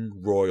booing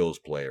Royals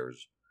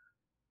players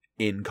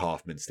in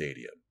Kauffman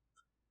Stadium.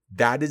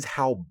 That is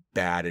how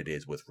bad it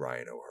is with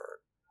Ryan O'Hearn.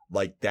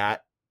 Like,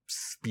 that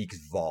speaks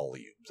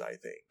volumes, I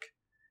think.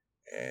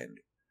 And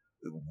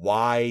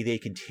why they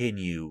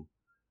continue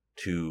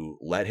to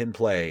let him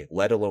play,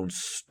 let alone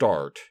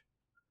start,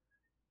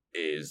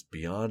 is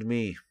beyond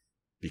me.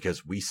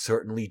 Because we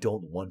certainly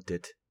don't want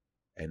it,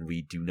 and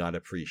we do not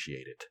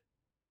appreciate it.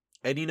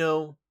 And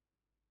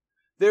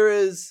there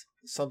is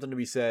something to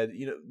be said.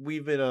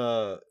 We've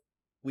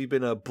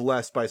been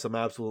blessed by some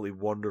absolutely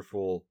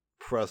wonderful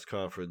press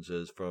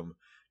conferences from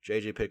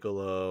JJ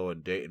Piccolo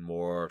and Dayton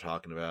Moore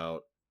talking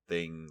about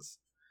things,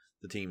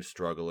 the team's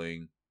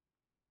struggling.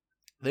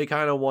 They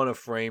kind of want to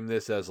frame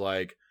this as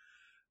like,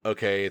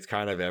 okay, it's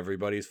kind of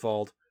everybody's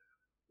fault,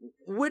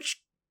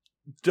 which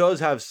does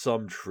have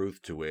some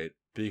truth to it,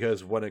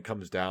 because when it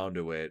comes down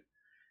to it,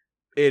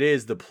 it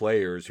is the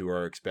players who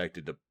are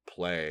expected to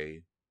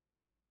play.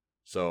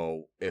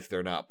 So if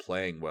they're not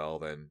playing well,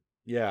 then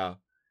yeah,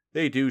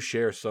 they do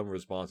share some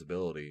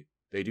responsibility.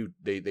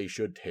 They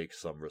should take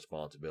some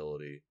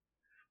responsibility.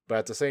 But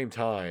at the same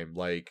time,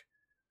 like,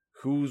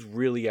 who's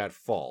really at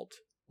fault?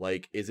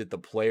 Like, is it the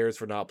players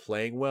for not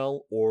playing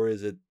well, or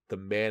is it the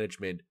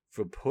management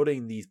for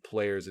putting these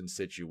players in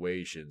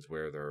situations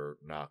where they're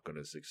not going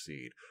to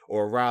succeed?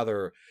 Or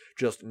rather,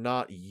 just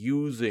not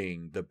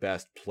using the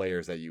best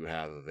players that you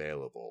have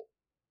available.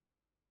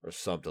 Or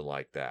something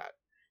like that.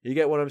 You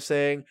get what I'm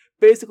saying?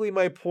 Basically,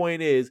 my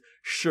point is,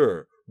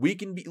 sure, we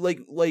can be like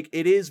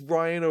it is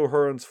Ryan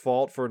O'Hearn's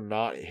fault for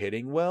not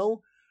hitting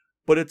well,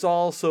 but it's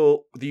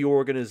also the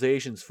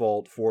organization's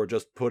fault for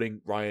just putting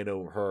Ryan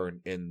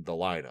O'Hearn in the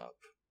lineup.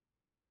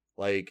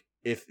 Like,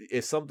 if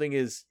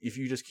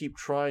you just keep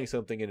trying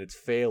something and it's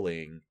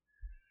failing,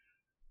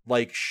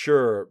 like,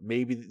 sure,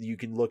 maybe you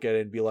can look at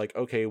it and be like,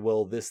 okay,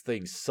 well, this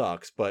thing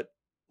sucks, but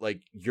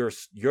like, you're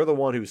the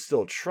one who's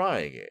still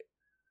trying it.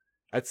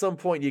 At some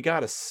point, you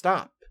gotta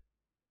stop.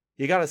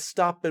 You gotta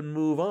stop and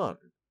move on,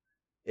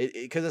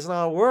 because it's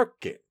not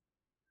working.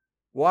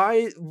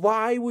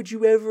 Why would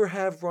you ever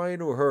have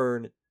Ryan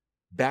O'Hearn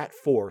bat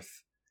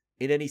fourth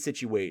in any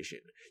situation?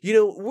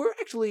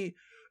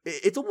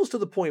 It's almost to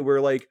the point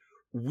where, like,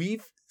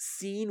 we've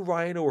seen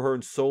Ryan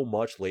O'Hearn so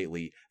much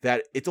lately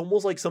that it's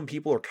almost like some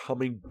people are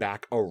coming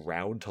back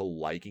around to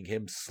liking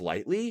him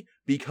slightly,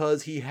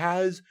 because he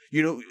has,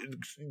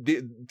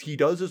 he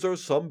does deserve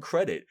some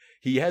credit.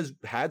 He has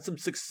had some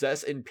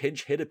success in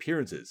pinch hit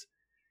appearances.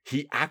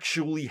 He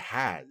actually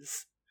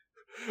has.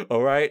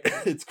 All right?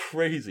 It's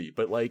crazy.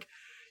 But, like,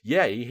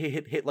 yeah, he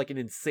hit like an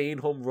insane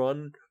home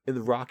run in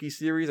the Rocky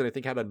series, and I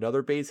think had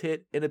another base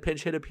hit in a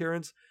pinch hit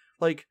appearance.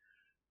 Like,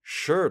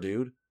 sure,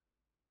 dude.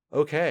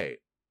 Okay.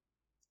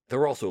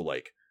 They're also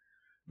like,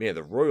 man,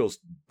 the Royals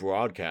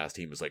broadcast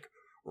team is like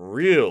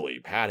really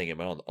patting him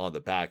on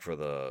the back for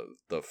the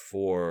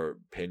 4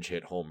 pinch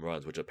hit home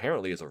runs, which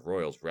apparently is a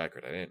Royals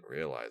record. I didn't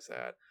realize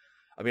that.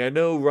 I mean, I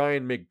know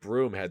Ryan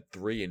McBroom had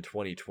 3 in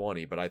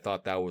 2020, but I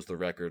thought that was the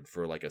record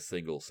for like a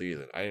single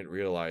season. I didn't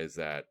realize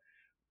that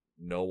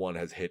no one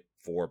has hit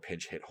 4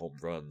 pinch hit home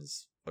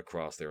runs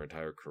across their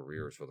entire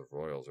careers for the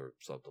Royals or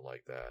something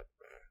like that.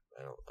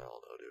 I don't know,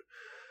 dude.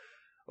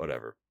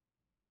 Whatever.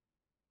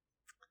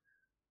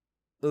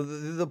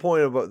 The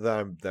point about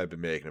that I've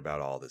been making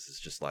about all this is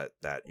just like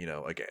that,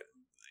 again,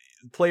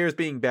 players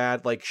being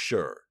bad, like,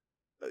 sure,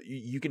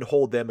 you can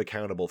hold them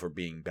accountable for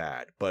being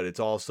bad, but it's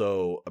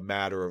also a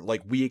matter of,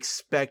 like, we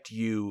expect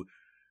you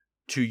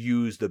to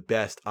use the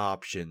best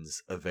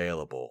options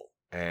available.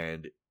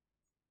 And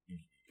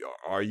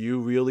are you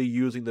really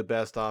using the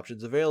best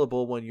options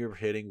available when you're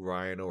hitting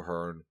Ryan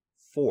O'Hearn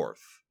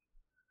fourth?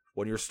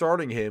 When you're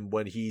starting him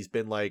when he's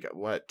been like,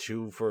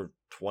 2 for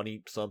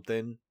 20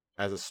 something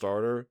as a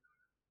starter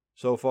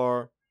so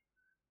far?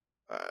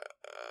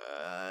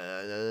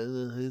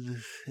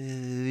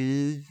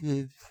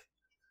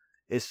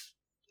 It's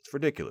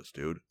ridiculous,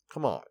 dude.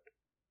 Come on.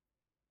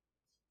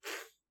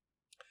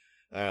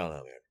 I don't know,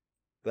 man.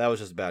 That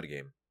was just a bad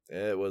game.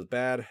 It was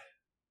bad.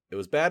 It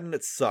was bad and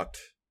it sucked.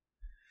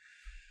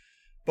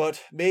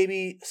 But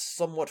maybe,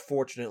 somewhat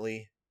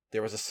fortunately,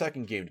 there was a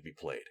second game to be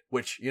played.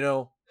 Which,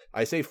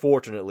 I say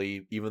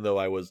fortunately, even though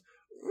I was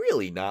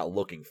really not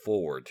looking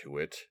forward to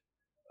it.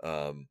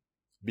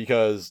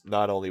 Because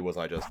not only was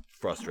I just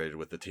frustrated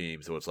with the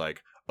team, so it's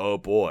like, oh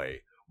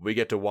boy, we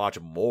get to watch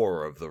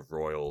more of the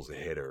Royals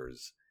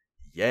hitters.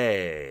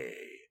 Yay!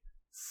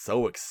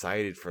 So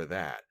excited for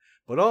that.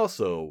 But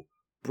also,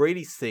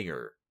 Brady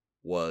Singer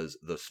was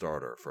the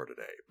starter for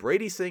today.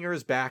 Brady Singer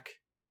is back.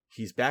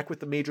 He's back with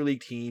the Major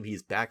League team.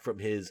 He's back from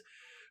his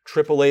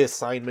AAA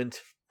assignment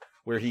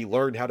where he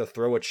learned how to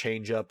throw a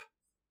changeup.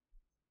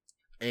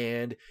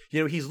 And,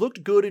 he's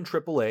looked good in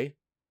AAA.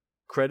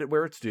 Credit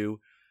where it's due.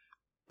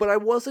 but I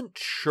wasn't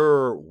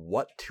sure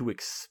what to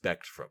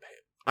expect from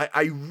him.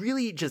 I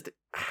really just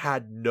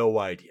had no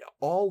idea.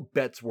 All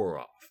bets were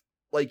off.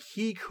 Like,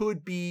 he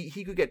could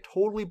get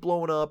totally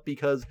blown up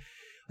because,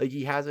 like,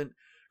 he hasn't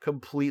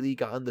completely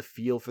gotten the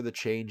feel for the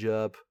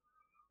changeup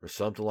or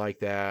something like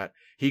that.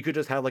 He could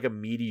just have, like, a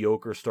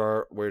mediocre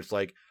start where it's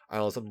like, I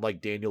don't know, something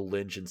like Daniel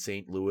Lynch in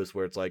St. Louis,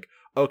 where it's like,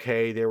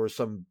 okay, there were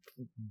some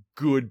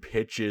good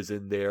pitches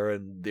in there,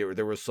 and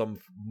there were some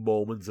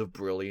moments of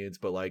brilliance,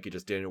 but, like, it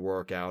just didn't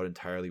work out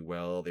entirely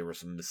well. There were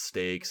some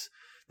mistakes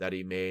that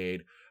he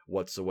made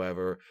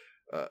whatsoever.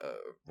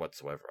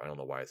 Whatsoever. I don't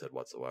know why I said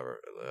whatsoever.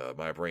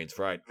 My brain's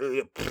fried.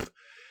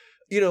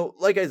 You know,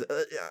 like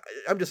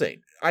I'm just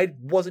saying, I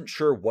wasn't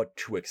sure what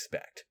to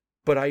expect,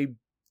 but I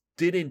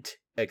didn't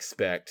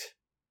expect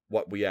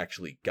what we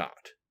actually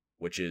got,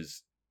 which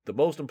is the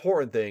most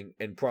important thing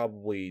and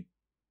probably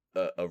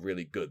a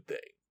really good thing,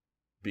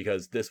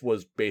 because this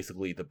was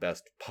basically the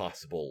best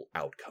possible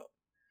outcome.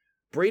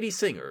 Brady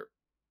Singer,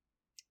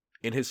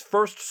 in his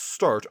first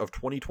start of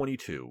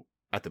 2022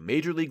 at the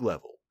major league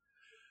level,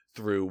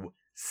 threw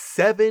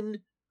 7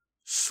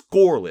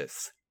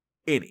 scoreless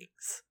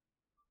innings,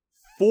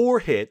 4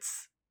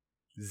 hits,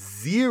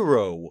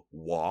 0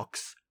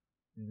 walks,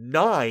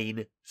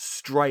 9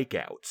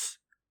 strikeouts.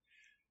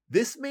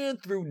 This man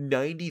threw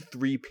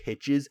 93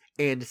 pitches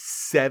and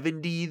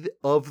 70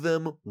 of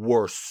them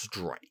were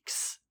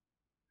strikes.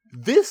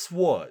 This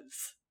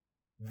was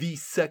the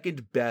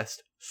second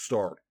best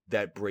start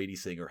that Brady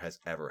Singer has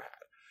ever had.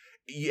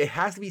 It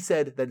has to be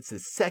said that it's the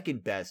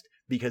second best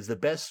because the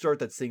best start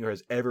that Singer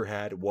has ever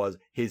had was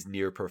his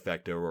near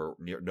perfecto or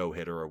near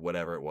no-hitter or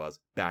whatever it was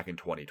back in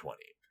 2020.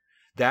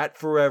 That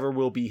forever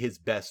will be his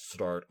best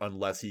start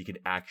unless he can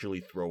actually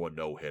throw a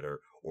no-hitter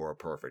or a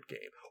perfect game.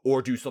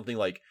 Or do something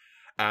like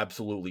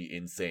absolutely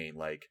insane,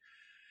 like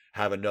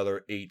have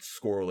another 8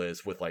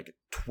 scoreless with like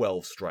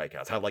 12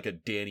 strikeouts. Have like a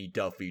Danny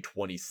Duffy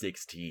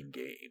 2016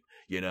 game.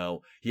 You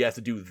know, he has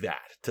to do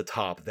that to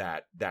top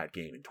that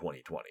game in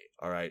 2020.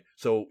 All right.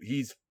 So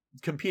he's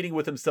competing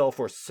with himself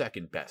for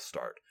second best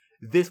start.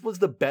 This was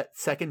the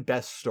second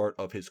best start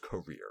of his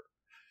career.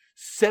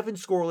 7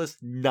 scoreless,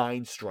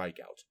 9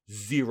 strikeouts,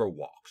 0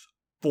 walks,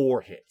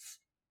 4 hits,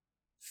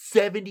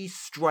 70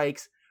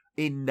 strikes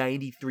in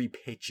 93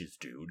 pitches,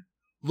 dude.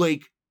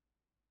 Like,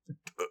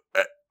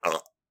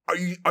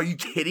 are you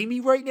kidding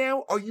me right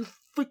now? Are you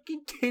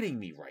freaking kidding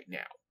me right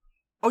now?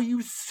 Are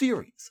you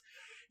serious?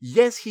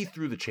 Yes, he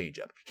threw the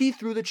changeup. He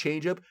threw the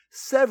changeup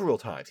several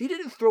times. He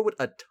didn't throw it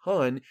a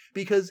ton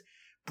because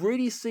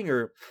Brady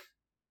Singer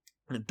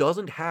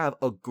doesn't have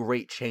a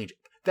great changeup.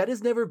 That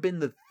has never been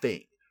the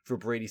thing for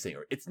Brady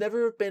Singer. It's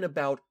never been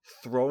about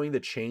throwing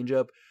the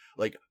changeup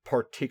like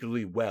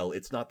particularly well.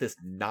 It's not this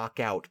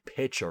knockout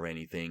pitch or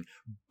anything,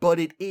 but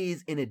it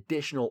is an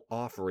additional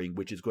offering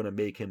which is going to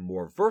make him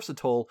more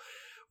versatile,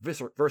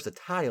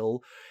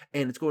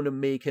 and it's going to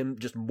make him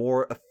just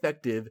more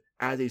effective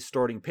as a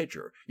starting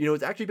pitcher. You know,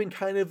 it's actually been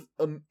kind of,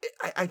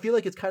 I feel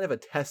like it's kind of a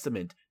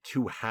testament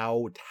to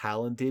how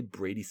talented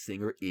Brady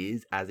Singer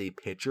is as a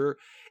pitcher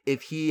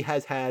if he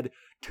has had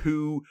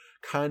 2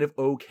 kind of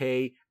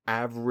okay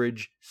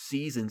average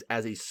seasons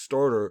as a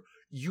starter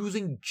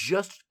using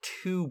just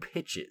 2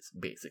 pitches,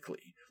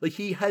 basically. Like,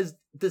 he has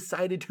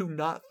decided to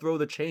not throw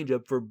the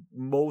changeup for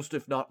most,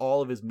 if not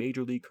all, of his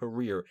major league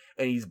career,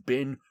 and he's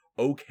been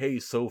okay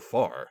so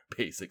far,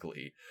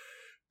 basically.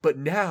 But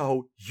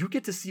now, you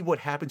get to see what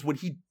happens when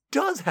he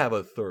does have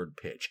a third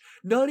pitch.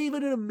 Not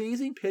even an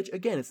amazing pitch.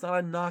 Again, it's not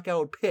a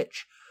knockout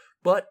pitch,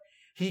 but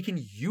he can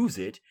use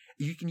it.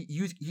 He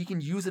can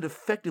use it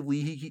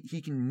effectively.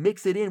 He can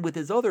mix it in with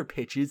his other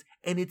pitches,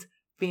 and it's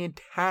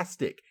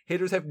fantastic.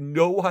 Hitters have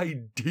no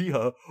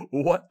idea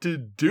what to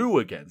do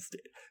against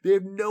it. They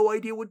have no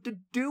idea what to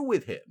do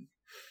with him.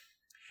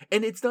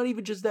 And it's not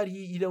even just that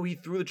he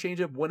threw the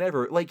changeup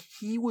whenever. Like,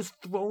 he was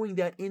throwing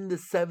that in the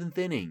 7th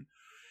inning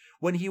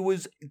when he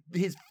was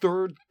his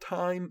third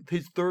time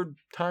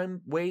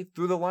way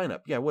through the lineup.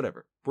 Yeah,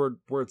 whatever.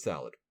 Word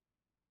salad.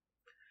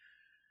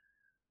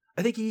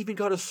 I think he even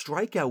got a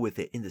strikeout with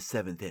it in the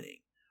 7th inning.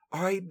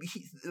 All right,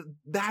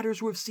 batters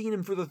who have seen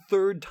him for the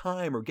 3rd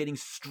time are getting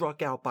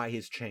struck out by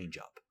his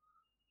changeup.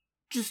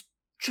 Just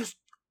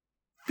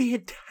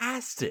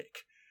fantastic.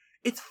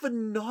 It's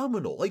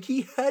phenomenal. Like,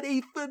 he had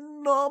a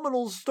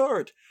phenomenal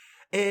start.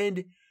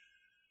 And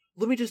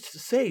let me just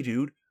say,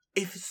 dude,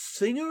 if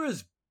Singer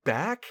is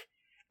back,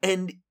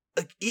 and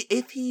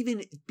if he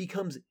even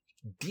becomes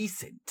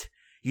decent,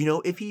 you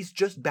know, if he's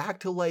just back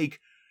to, like,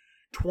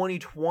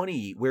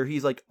 2020, where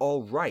he's, like,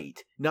 all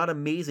right, not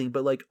amazing,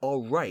 but, like,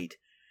 all right,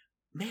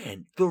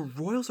 man, the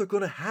Royals are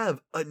going to have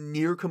a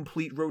near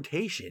complete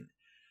rotation.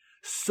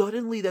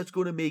 Suddenly, that's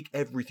going to make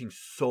everything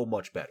so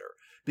much better.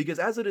 Because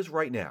as it is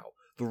right now,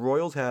 the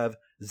Royals have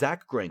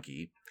Zach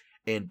Greinke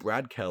and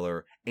Brad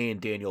Keller and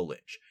Daniel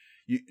Lynch.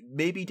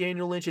 Maybe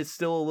Daniel Lynch is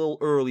still a little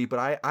early,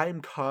 but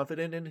I'm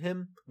confident in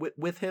him.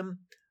 With him,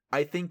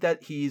 I think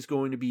that he's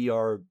going to be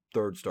our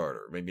 3rd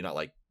starter. Maybe not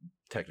like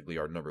technically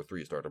our number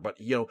 3 starter, but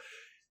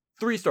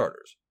 3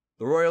 starters.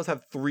 The Royals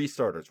have 3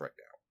 starters right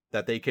now.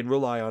 that they can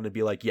rely on and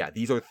be like, yeah,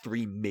 these are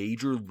 3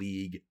 major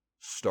league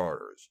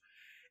starters.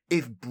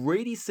 If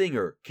Brady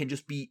Singer can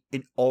just be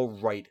an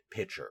all-right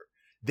pitcher,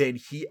 then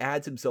he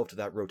adds himself to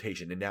that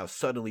rotation, and now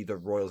suddenly the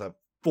Royals have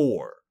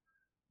 4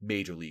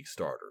 major league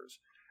starters.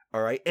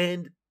 All right,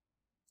 and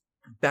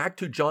back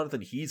to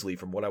Jonathan Heasley,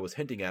 from what I was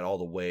hinting at all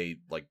the way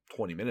like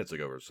 20 minutes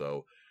ago or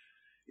so,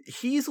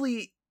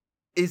 Heasley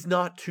is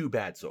not too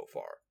bad so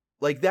far.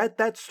 Like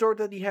that start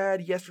that he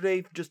had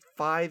yesterday, just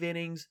 5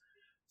 innings,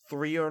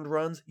 3 earned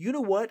runs. You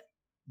know what?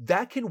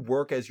 That can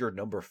work as your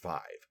number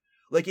 5.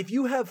 Like if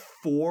you have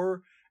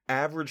 4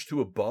 average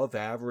to above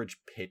average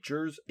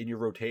pitchers in your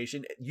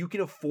rotation, you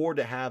can afford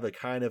to have a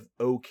kind of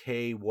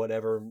okay,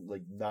 whatever,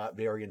 like not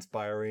very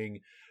inspiring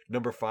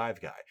number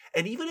 5 guy.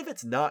 And even if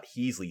it's not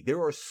Heasley,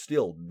 there are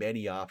still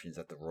many options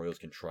that the Royals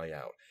can try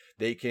out.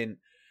 They can,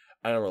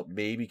 I don't know,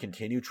 maybe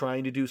continue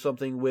trying to do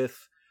something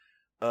with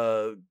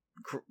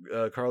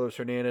Carlos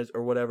Hernandez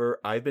or whatever.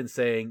 I've been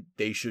saying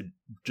they should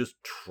just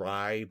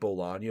try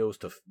Bolaños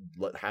to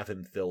have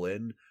him fill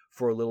in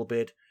for a little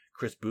bit.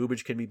 Chris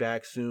Bubich can be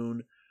back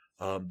soon.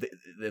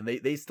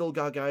 They still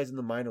got guys in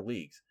the minor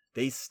leagues.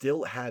 They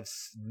still have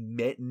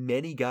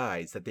many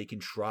guys that they can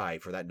try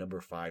for that number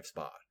 5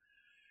 spot.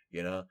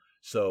 You know?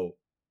 So,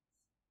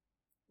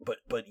 but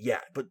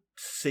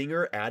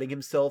Singer adding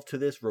himself to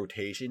this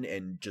rotation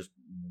and just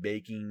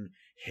making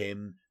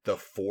him the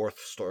 4th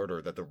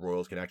starter that the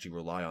Royals can actually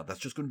rely on, that's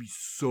just going to be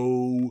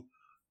so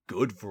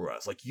good for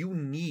us. Like, you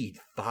need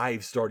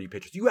 5 starting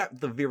pitchers. You at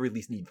the very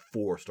least need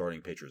 4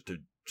 starting pitchers to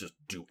just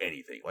do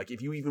anything. Like,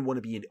 if you even want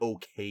to be an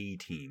okay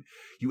team,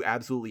 you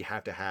absolutely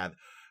have to have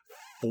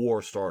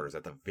 4 starters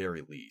at the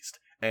very least.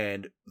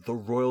 And the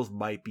Royals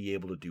might be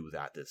able to do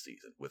that this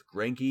season with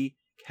Greinke,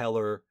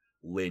 Keller,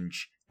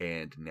 Lynch,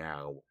 and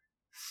now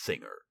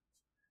Singer.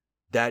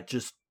 That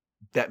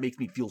makes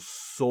me feel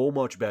so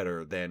much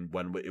better than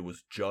when it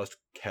was just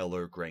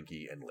Keller,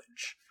 Greinke, and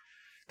Lynch.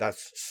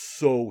 That's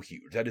so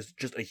huge. That is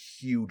just a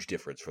huge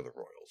difference for the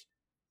Royals.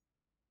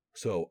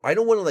 So I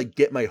don't want to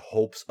get my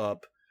hopes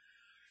up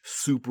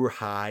super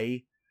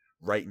high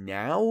right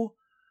now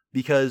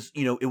because,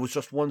 it was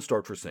just 1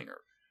 start for Singer.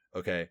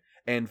 Okay.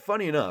 And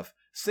funny enough,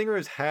 Singer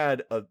has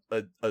had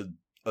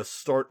a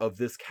start of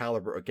this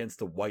caliber against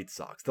the White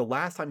Sox. The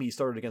last time he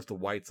started against the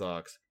White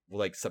Sox,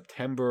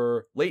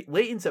 September, late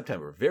in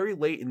September, very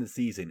late in the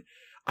season.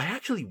 I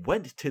actually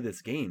went to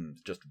this game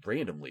just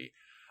randomly.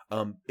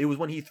 It was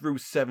when he threw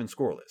 7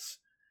 scoreless.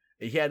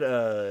 He had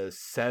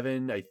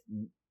 7,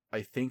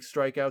 I think,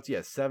 strikeouts.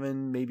 Yeah,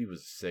 7, maybe it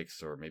was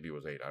 6 or maybe it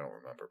was 8. I don't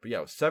remember. But yeah,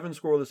 it was 7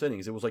 scoreless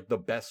innings. It was the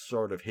best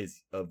start of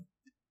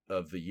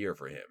the year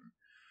for him.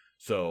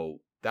 So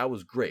that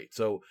was great.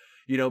 So,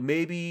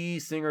 maybe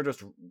Singer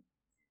just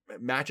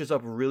matches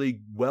up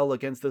really well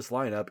against this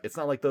lineup. It's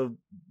not like the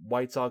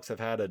White Sox have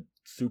had a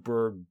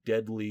super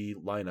deadly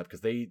lineup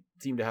because they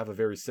seem to have a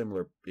very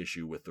similar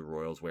issue with the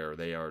Royals where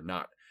they are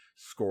not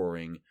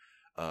scoring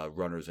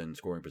runners in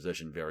scoring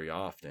position very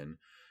often.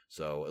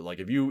 So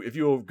if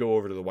you go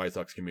over to the White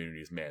Sox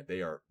communities, man,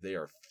 they are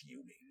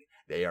fuming.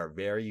 They are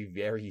very,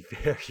 very,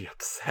 very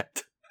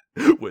upset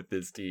with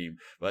this team,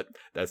 but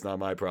that's not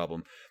my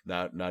problem.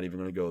 Not even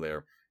going to go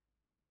there.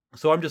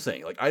 So I'm just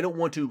saying, I don't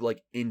want to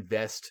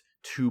invest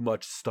too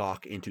much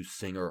stock into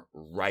Singer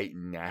right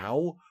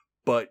now,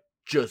 but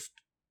just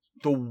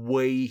the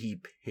way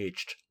he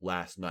pitched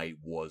last night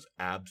was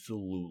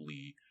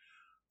absolutely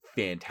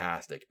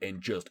fantastic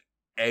and just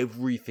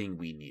everything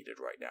we needed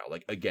right now.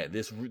 Again,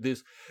 this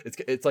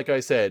it's like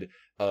I said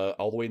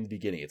all the way in the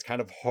beginning, it's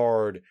kind of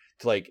hard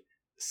to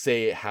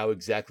say how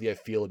exactly I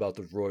feel about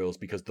the Royals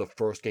because the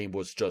first game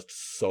was just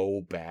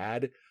so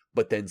bad,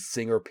 but then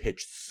Singer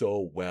pitched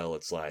so well.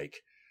 It's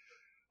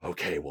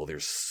okay, well,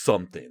 there's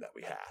something that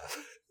we have.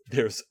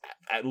 There's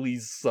at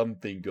least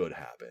something good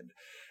happened.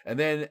 And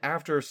then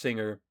after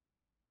Singer,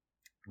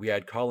 we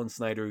had Colin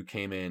Snyder who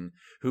came in,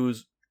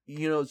 who's,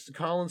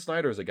 Colin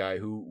Snyder is a guy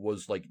who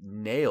was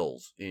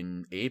nails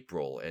in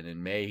April, and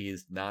in May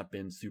he's not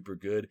been super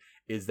good.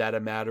 Is that a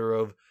matter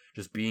of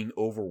just being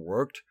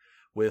overworked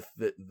with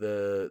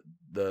the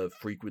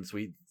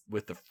frequency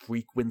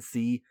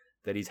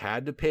that he's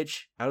had to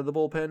pitch out of the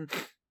bullpen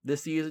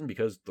this season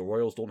because the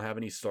Royals don't have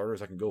any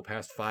starters that can go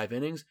past 5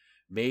 innings?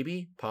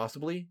 Maybe,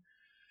 possibly.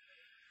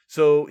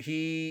 So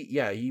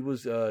he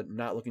was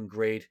not looking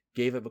great.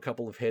 Gave up a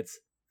couple of hits.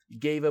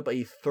 Gave up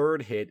a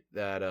 3rd hit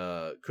that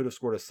could have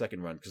scored a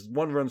 2nd run because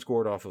 1 run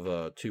scored off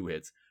of 2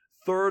 hits.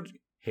 3rd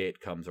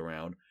hit comes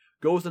around,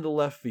 goes into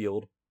left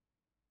field.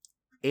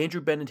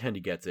 Andrew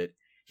Benintendi gets it.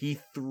 He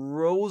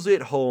throws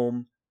it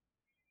home.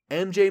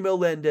 MJ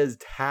Melendez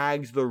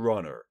tags the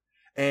runner.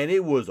 And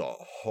it was a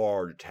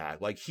hard tag.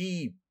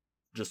 He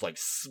just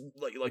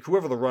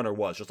whoever the runner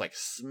was just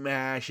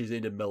smashes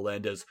into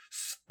Melendez,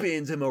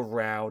 spins him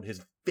around,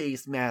 his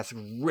face mask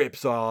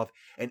rips off,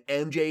 and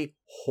MJ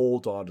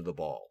holds onto the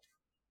ball.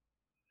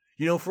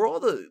 For all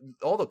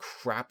the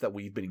crap that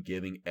we've been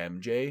giving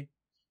MJ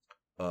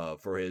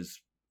for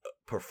his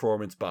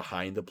performance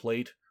behind the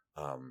plate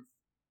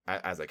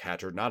as a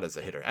catcher, not as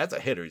a hitter. As a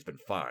hitter, he's been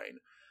fine.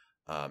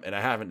 And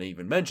I haven't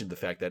even mentioned the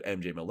fact that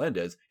MJ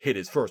Melendez hit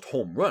his first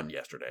home run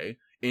yesterday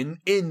in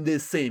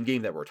this same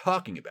game that we're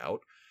talking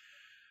about.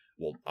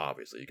 Well,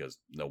 obviously, because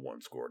no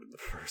one scored in the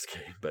first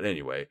game. But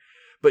anyway,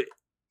 but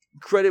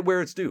credit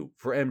where it's due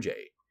for MJ.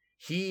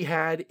 He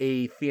had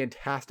a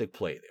fantastic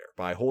play there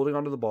by holding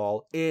onto the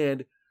ball,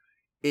 and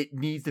it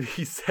needs to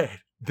be said,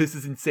 this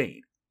is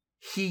insane.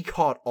 He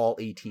caught all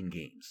 18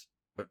 games.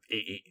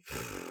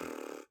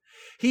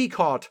 He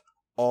caught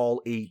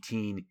all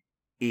 18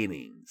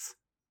 innings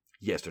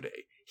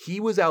yesterday. He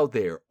was out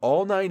there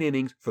all 9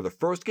 innings for the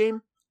first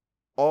game,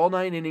 all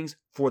 9 innings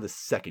for the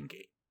second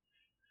game.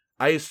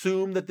 I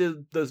assume that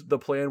the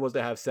plan was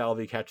to have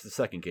Salvi catch the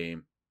second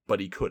game, but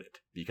he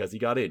couldn't because he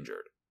got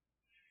injured.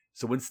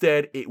 So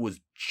instead, it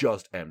was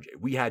just MJ.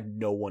 We had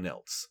no one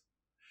else.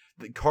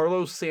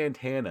 Carlos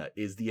Santana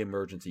is the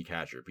emergency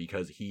catcher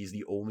because he's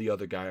the only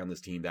other guy on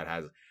this team that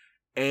has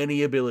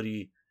any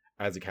ability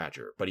as a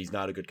catcher, but he's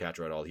not a good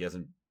catcher at all. He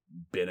hasn't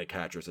been a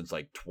catcher since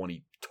like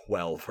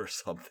 2012 or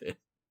something.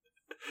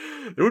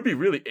 It would be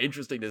really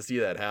interesting to see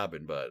that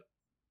happen, but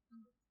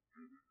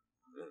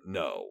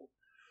no.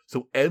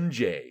 So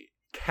MJ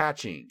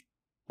catching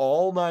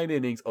all 9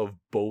 innings of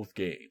both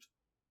games.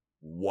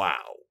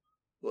 Wow.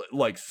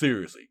 Like,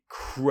 seriously,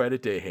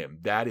 credit to him.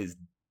 That is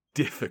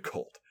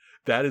difficult.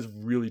 That is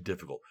really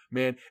difficult.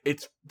 Man,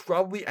 it's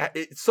probably,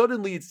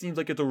 suddenly it seems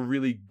like it's a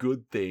really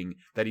good thing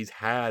that he's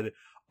had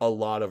a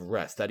lot of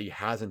rest, that he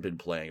hasn't been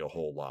playing a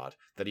whole lot,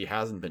 that he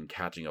hasn't been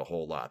catching a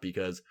whole lot,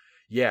 because,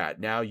 yeah,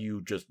 now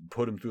you just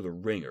put him through the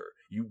ringer.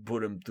 You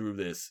put him through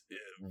this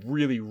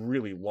really,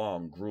 really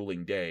long,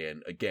 grueling day.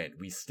 And again,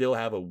 we still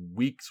have a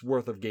week's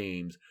worth of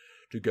games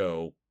to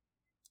go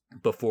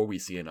before we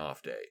see an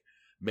off day.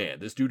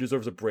 Man, this dude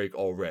deserves a break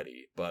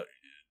already, but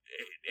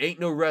ain't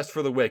no rest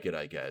for the wicked,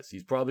 I guess.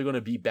 He's probably going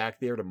to be back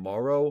there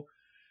tomorrow.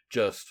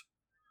 Just,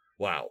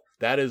 wow.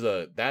 That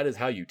is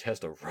how you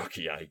test a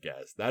rookie, I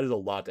guess. That is a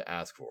lot to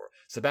ask for.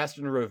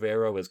 Sebastian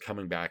Rivero is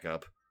coming back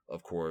up,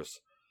 of course.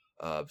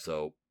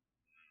 So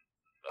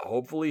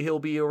hopefully he'll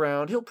be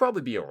around. He'll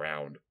probably be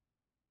around.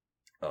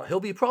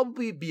 He'll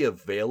probably be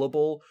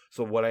available.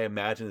 So what I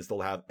imagine is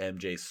they'll have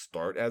MJ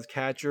start as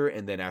catcher,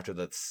 and then after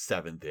the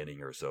 7th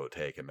inning or so,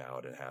 take him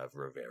out and have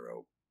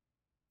Rivero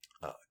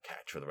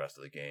catch for the rest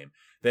of the game.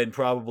 Then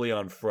probably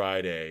on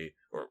Thursday,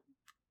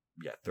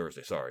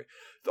 sorry.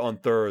 On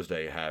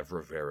Thursday, have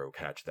Rivero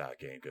catch that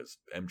game, because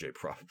MJ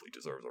probably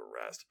deserves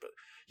a rest. But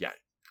yeah,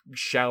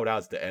 shout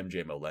outs to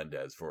MJ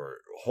Melendez for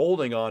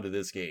holding on to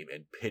this game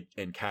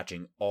and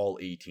catching all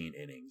 18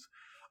 innings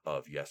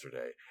of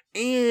yesterday.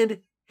 And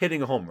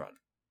hitting a home run.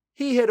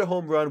 He hit a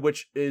home run,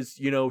 which is,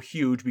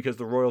 huge because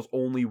the Royals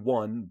only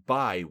won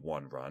by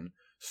 1 run.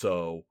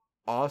 So,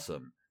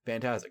 awesome.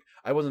 Fantastic.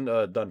 I wasn't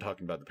done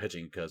talking about the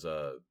pitching because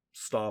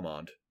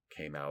Stamont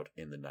came out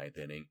in the 9th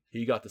inning.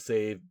 He got the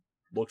save.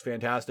 Looks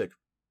fantastic.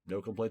 No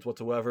complaints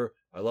whatsoever.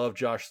 I love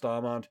Josh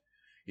Stamont.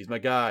 He's my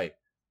guy.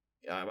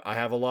 I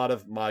have a lot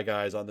of my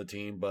guys on the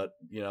team, but,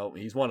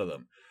 he's one of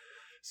them.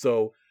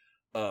 So,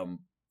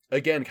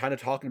 again, kind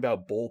of talking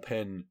about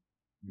bullpen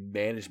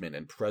management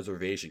and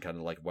preservation, kind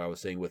of like what I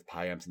was saying with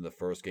Payamps in the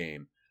first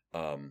game.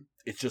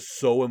 It's just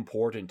so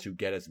important to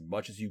get as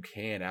much as you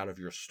can out of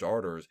your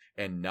starters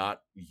and not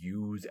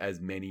use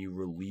as many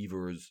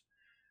relievers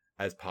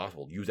as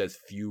possible. Use as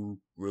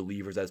few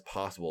relievers as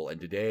possible. And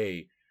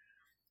today,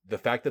 the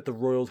fact that the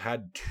Royals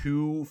had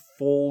 2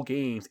 full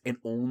games and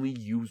only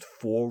used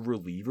 4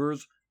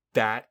 relievers,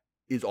 that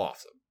is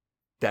awesome.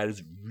 That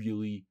is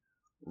really,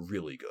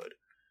 really good.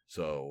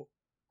 So,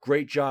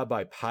 great job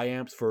by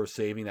Payamps for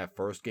saving that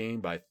first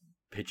game by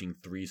pitching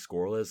 3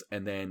 scoreless,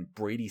 and then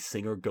Brady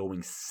Singer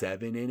going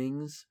 7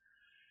 innings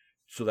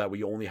so that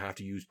we only have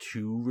to use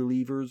 2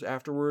 relievers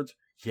afterwards.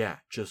 Yeah,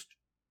 just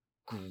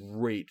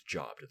great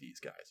job to these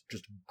guys.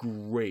 Just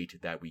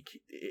great that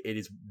it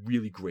is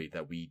really great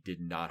that we did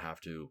not have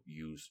to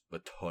use a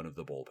ton of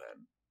the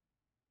bullpen.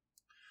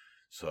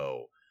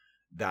 So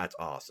that's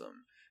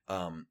awesome.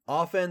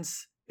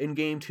 Offense in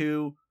game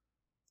 2,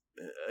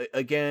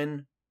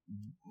 again,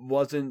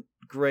 wasn't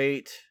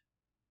great.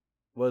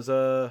 Was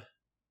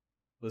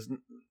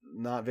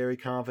not very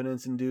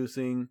confidence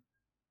inducing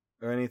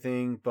or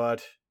anything,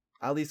 but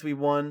at least we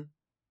won,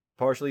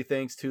 partially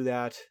thanks to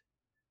that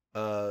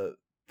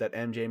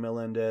MJ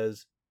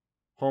Melendez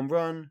home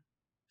run.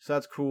 So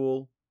that's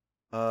cool.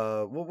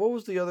 What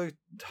was the other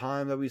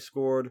time that we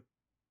scored?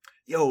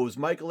 It was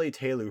Michael A.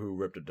 Taylor who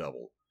ripped a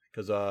double,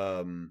 because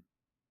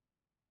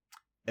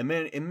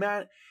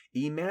Emmanuel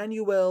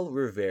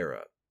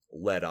Rivera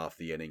led off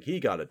the inning. He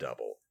got a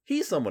double.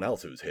 He's someone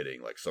else who's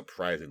hitting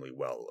surprisingly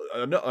well.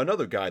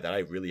 Another guy that I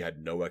really had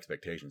no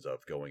expectations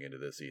of going into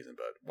this season,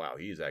 but wow,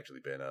 he's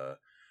actually been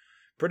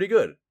pretty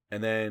good.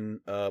 And then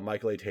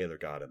Michael A. Taylor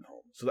got him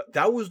home. So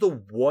that was the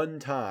one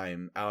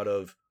time out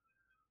of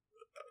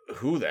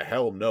who the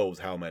hell knows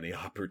how many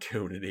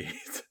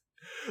opportunities.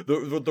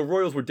 The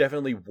Royals were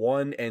definitely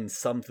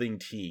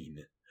 1-something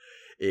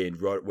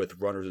with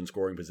runners in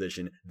scoring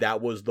position.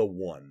 That was the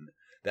one.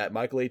 That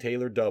Michael A.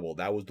 Taylor double.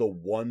 That was the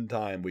one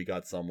time we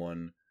got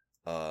someone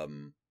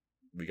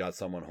We got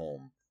someone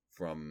home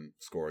from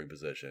scoring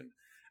position.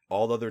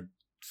 All the other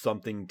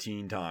something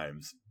teen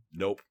times,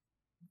 nope,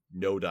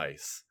 no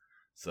dice.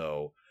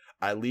 So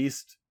at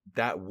least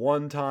that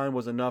one time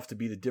was enough to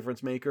be the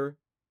difference maker.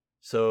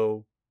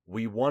 So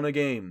we won a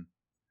game.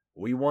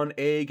 We won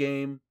a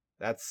game.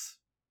 That's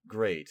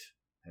great.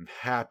 I'm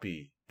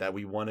happy that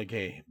we won a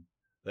game.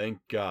 Thank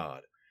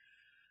God.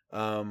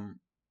 But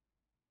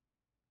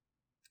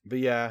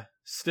yeah,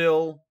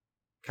 still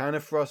kind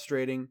of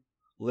frustrating,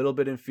 a little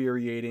bit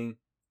infuriating,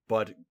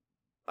 but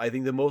I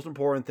think the most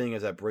important thing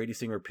is that Brady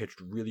Singer pitched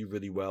really,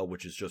 really well,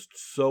 which is just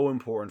so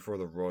important for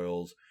the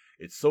Royals.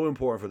 It's so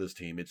important for this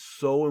team. It's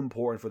so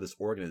important for this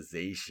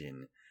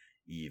organization,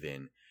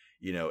 even.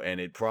 And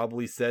it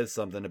probably says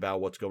something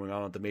about what's going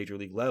on at the major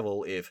league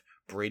level if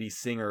Brady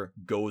Singer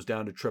goes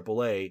down to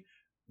AAA,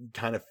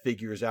 kind of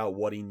figures out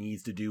what he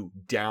needs to do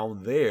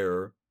down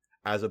there,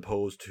 as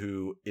opposed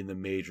to in the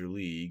major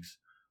leagues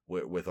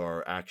with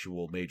our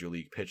actual major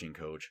league pitching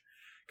coach.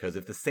 Because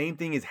if the same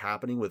thing is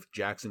happening with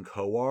Jackson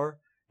Kowar,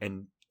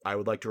 and I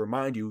would like to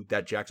remind you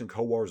that Jackson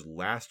Kowar's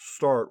last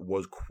start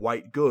was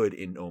quite good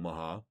in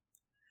Omaha,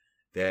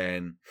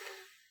 then,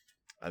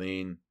 I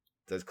mean,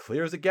 it's as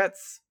clear as it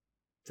gets.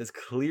 It's as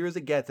clear as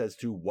it gets as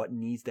to what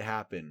needs to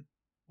happen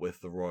with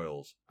the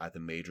Royals at the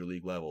major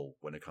league level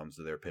when it comes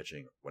to their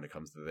pitching, when it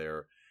comes to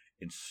their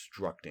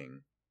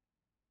instructing.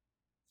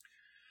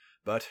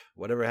 But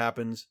whatever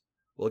happens,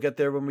 we'll get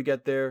there when we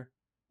get there.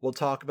 We'll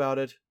talk about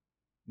it.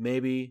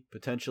 Maybe,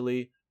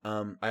 potentially.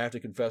 I have to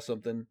confess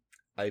something.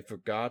 I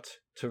forgot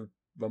to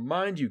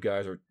remind you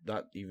guys, or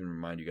not even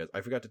remind you guys,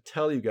 I forgot to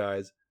tell you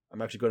guys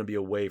I'm actually going to be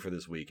away for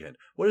this weekend.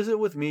 What is it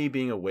with me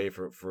being away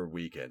for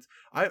weekends?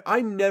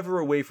 I'm never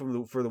away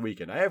for the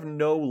weekend. I have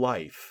no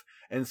life.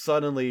 And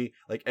suddenly,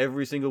 like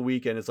every single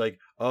weekend, it's like,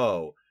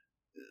 oh,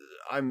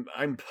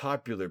 I'm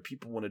popular.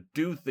 People want to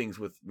do things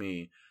with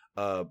me.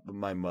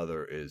 My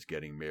mother is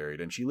getting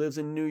married, and she lives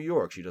in New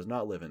York. She does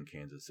not live in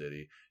Kansas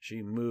City.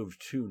 She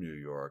moved to New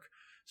York.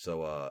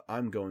 So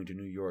I'm going to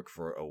New York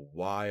for a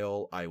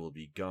while. I will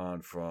be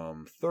gone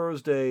from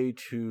Thursday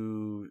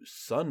to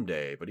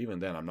Sunday, but even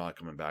then I'm not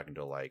coming back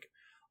until like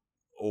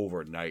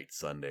overnight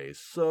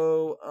Sundays.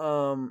 So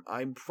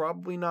I'm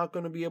probably not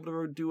going to be able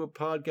to do a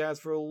podcast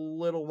for a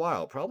little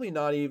while. Probably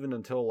not even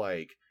until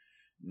like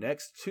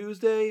next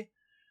Tuesday.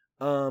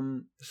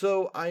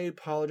 So I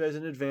apologize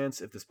in advance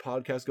if this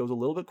podcast goes a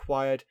little bit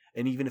quiet,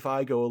 and even if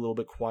I go a little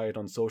bit quiet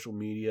on social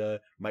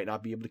media, might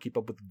not be able to keep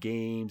up with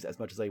games as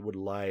much as I would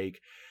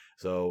like.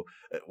 So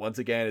once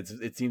again,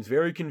 it seems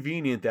very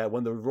convenient that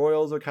when the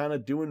Royals are kind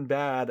of doing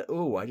bad,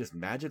 I just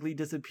magically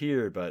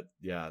disappeared. But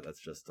yeah,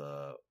 that's just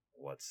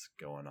what's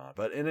going on.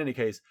 But in any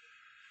case,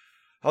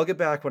 I'll get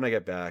back when I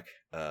get back.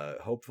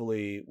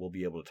 Hopefully we'll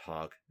be able to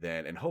talk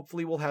then, and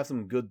hopefully we'll have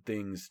some good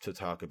things to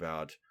talk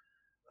about.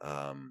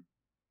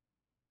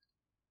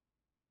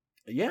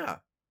 Yeah,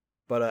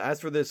 but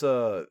as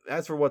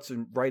for what's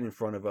right in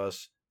front of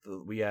us,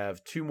 we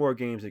have 2 more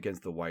games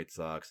against the White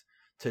Sox.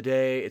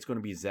 Today, it's going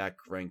to be Zach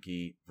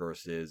Greinke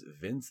versus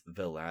Vince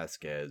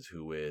Velasquez,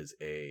 who is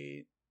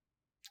a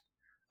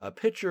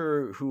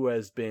pitcher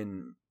who's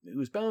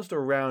bounced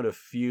around a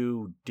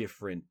few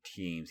different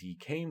teams. He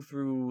came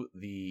through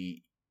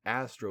the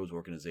Astros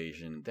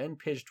organization, then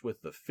pitched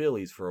with the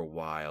Phillies for a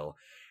while,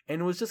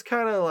 and was just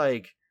kind of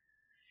like,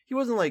 he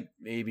wasn't like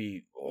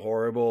maybe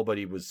horrible, but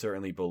he was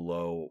certainly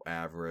below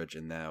average,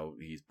 and now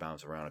he's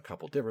bounced around a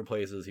couple different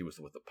places. He was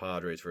with the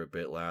Padres for a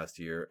bit last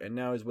year, and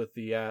now he's with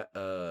the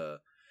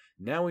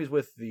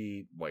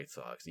White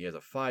Sox. He has a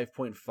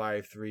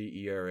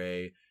 5.53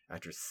 ERA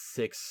after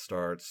 6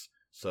 starts.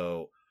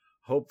 So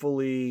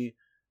hopefully,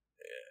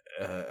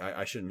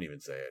 I shouldn't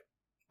even say it.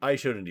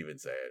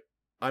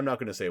 I'm not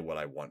going to say what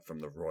I want from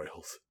the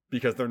Royals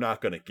because they're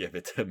not going to give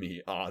it to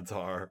me. Odds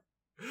are.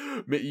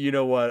 You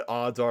know what?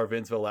 Odds are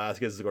Vince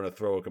Velasquez is going to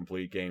throw a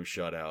complete game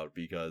shutout,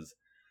 because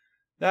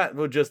that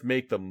would just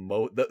make that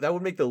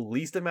would make the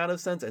least amount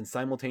of sense and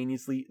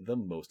simultaneously the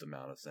most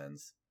amount of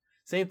sense.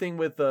 Same thing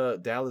with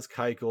Dallas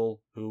Keuchel,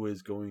 who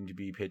is going to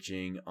be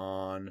pitching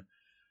on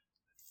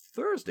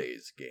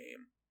Thursday's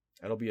game.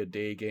 That'll be a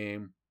day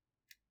game.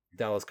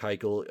 Dallas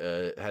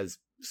Keuchel has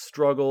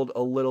struggled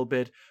a little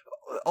bit,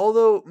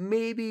 although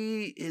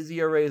maybe his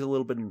ERA is a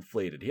little bit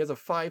inflated. He has a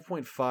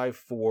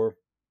 5.54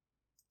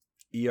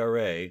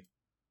 ERA,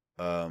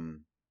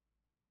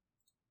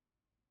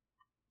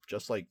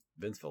 just like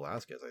Vince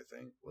Velasquez, I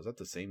think. Was that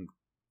the same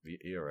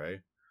ERA?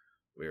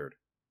 Weird.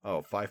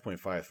 Oh,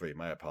 5.53.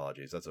 My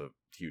apologies. That's a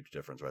huge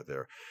difference right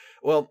there.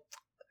 Well,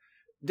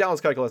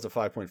 Dallas Keuchel has a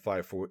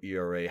 5.54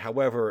 ERA.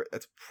 However,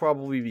 that's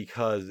probably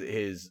because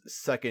his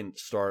second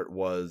start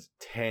was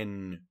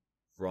 10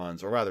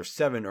 runs, or rather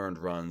 7 earned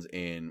runs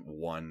in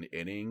 1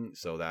 inning.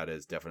 So that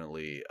has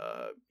definitely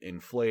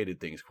inflated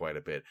things quite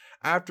a bit.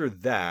 After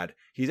that,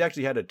 he's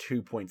actually had a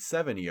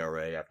 2.7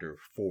 ERA after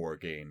 4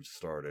 games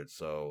started.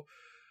 So,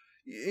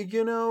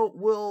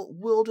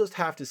 we'll just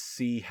have to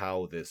see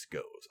how this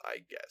goes, I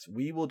guess.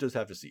 We will just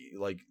have to see.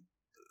 Like,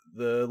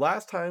 the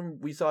last time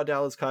we saw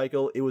Dallas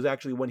Keuchel, it was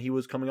actually when he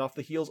was coming off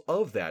the heels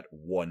of that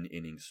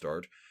 1-inning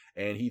start,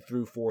 and he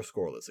threw 4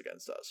 scoreless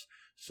against us.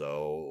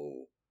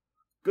 So,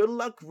 good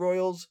luck,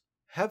 Royals.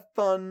 Have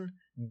fun.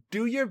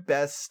 Do your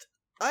best.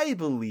 I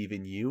believe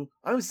in you.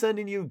 I'm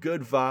sending you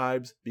good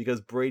vibes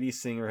because Brady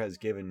Singer has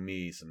given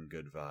me some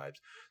good vibes.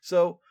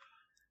 So,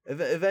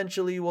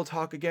 eventually we'll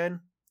talk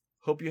again.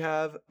 Hope you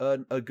have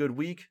a good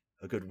week,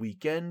 a good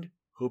weekend.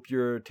 Hope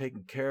you're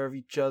taking care of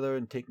each other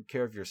and taking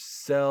care of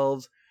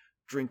yourselves.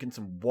 Drinking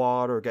some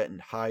water,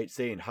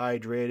 staying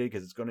hydrated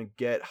because it's going to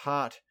get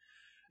hot.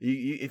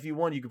 If you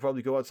want, you could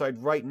probably go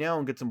outside right now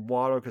and get some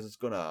water because it's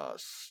going to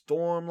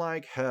storm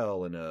like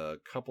hell in a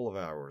couple of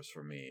hours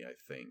for me, I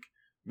think.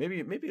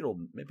 Maybe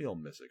I'll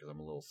miss it because I'm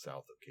a little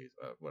south of Case.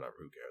 Whatever,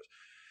 who cares?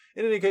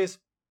 In any case,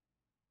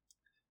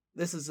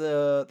 this is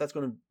that's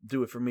going to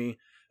do it for me.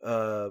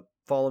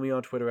 Follow me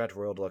on Twitter at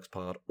Royal Deluxe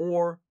Pod,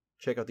 or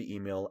check out the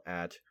email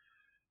at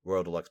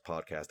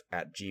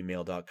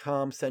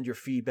royaldeluxepodcast@gmail.com. Send your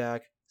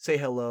feedback. Say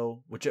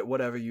hello,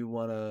 whatever you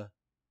want to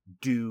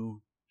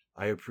do.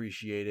 I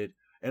appreciate it.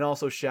 And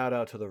also shout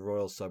out to the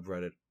Royals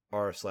subreddit,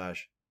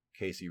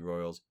 r/KC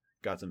Royals.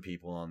 Got some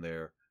people on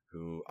there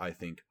who I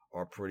think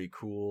are pretty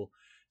cool.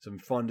 Some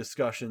fun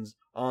discussions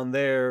on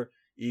there,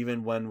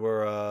 even when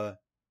we're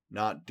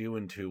not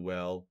doing too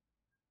well.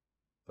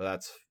 But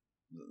that's,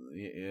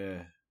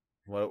 yeah.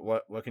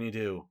 What can you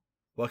do?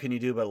 What can you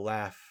do but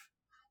laugh?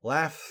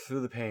 Laugh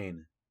through the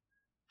pain.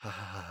 Ha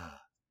ha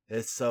ha.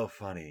 It's so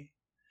funny.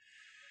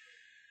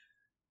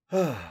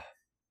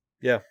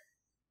 Yeah.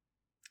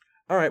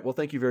 All right. Well,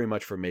 thank you very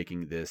much for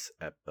making this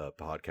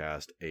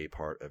podcast a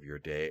part of your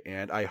day.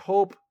 And I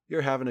hope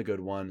you're having a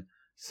good one.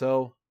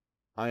 So,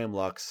 I am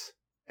Lux.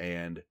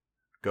 And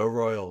go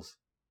Royals.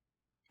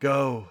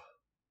 Go.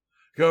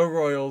 Go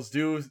Royals.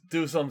 Do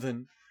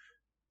something.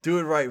 Do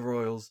it right,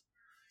 Royals.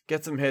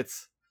 Get some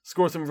hits.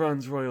 Score some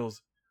runs,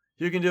 Royals.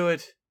 You can do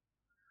it.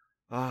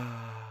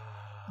 Ah.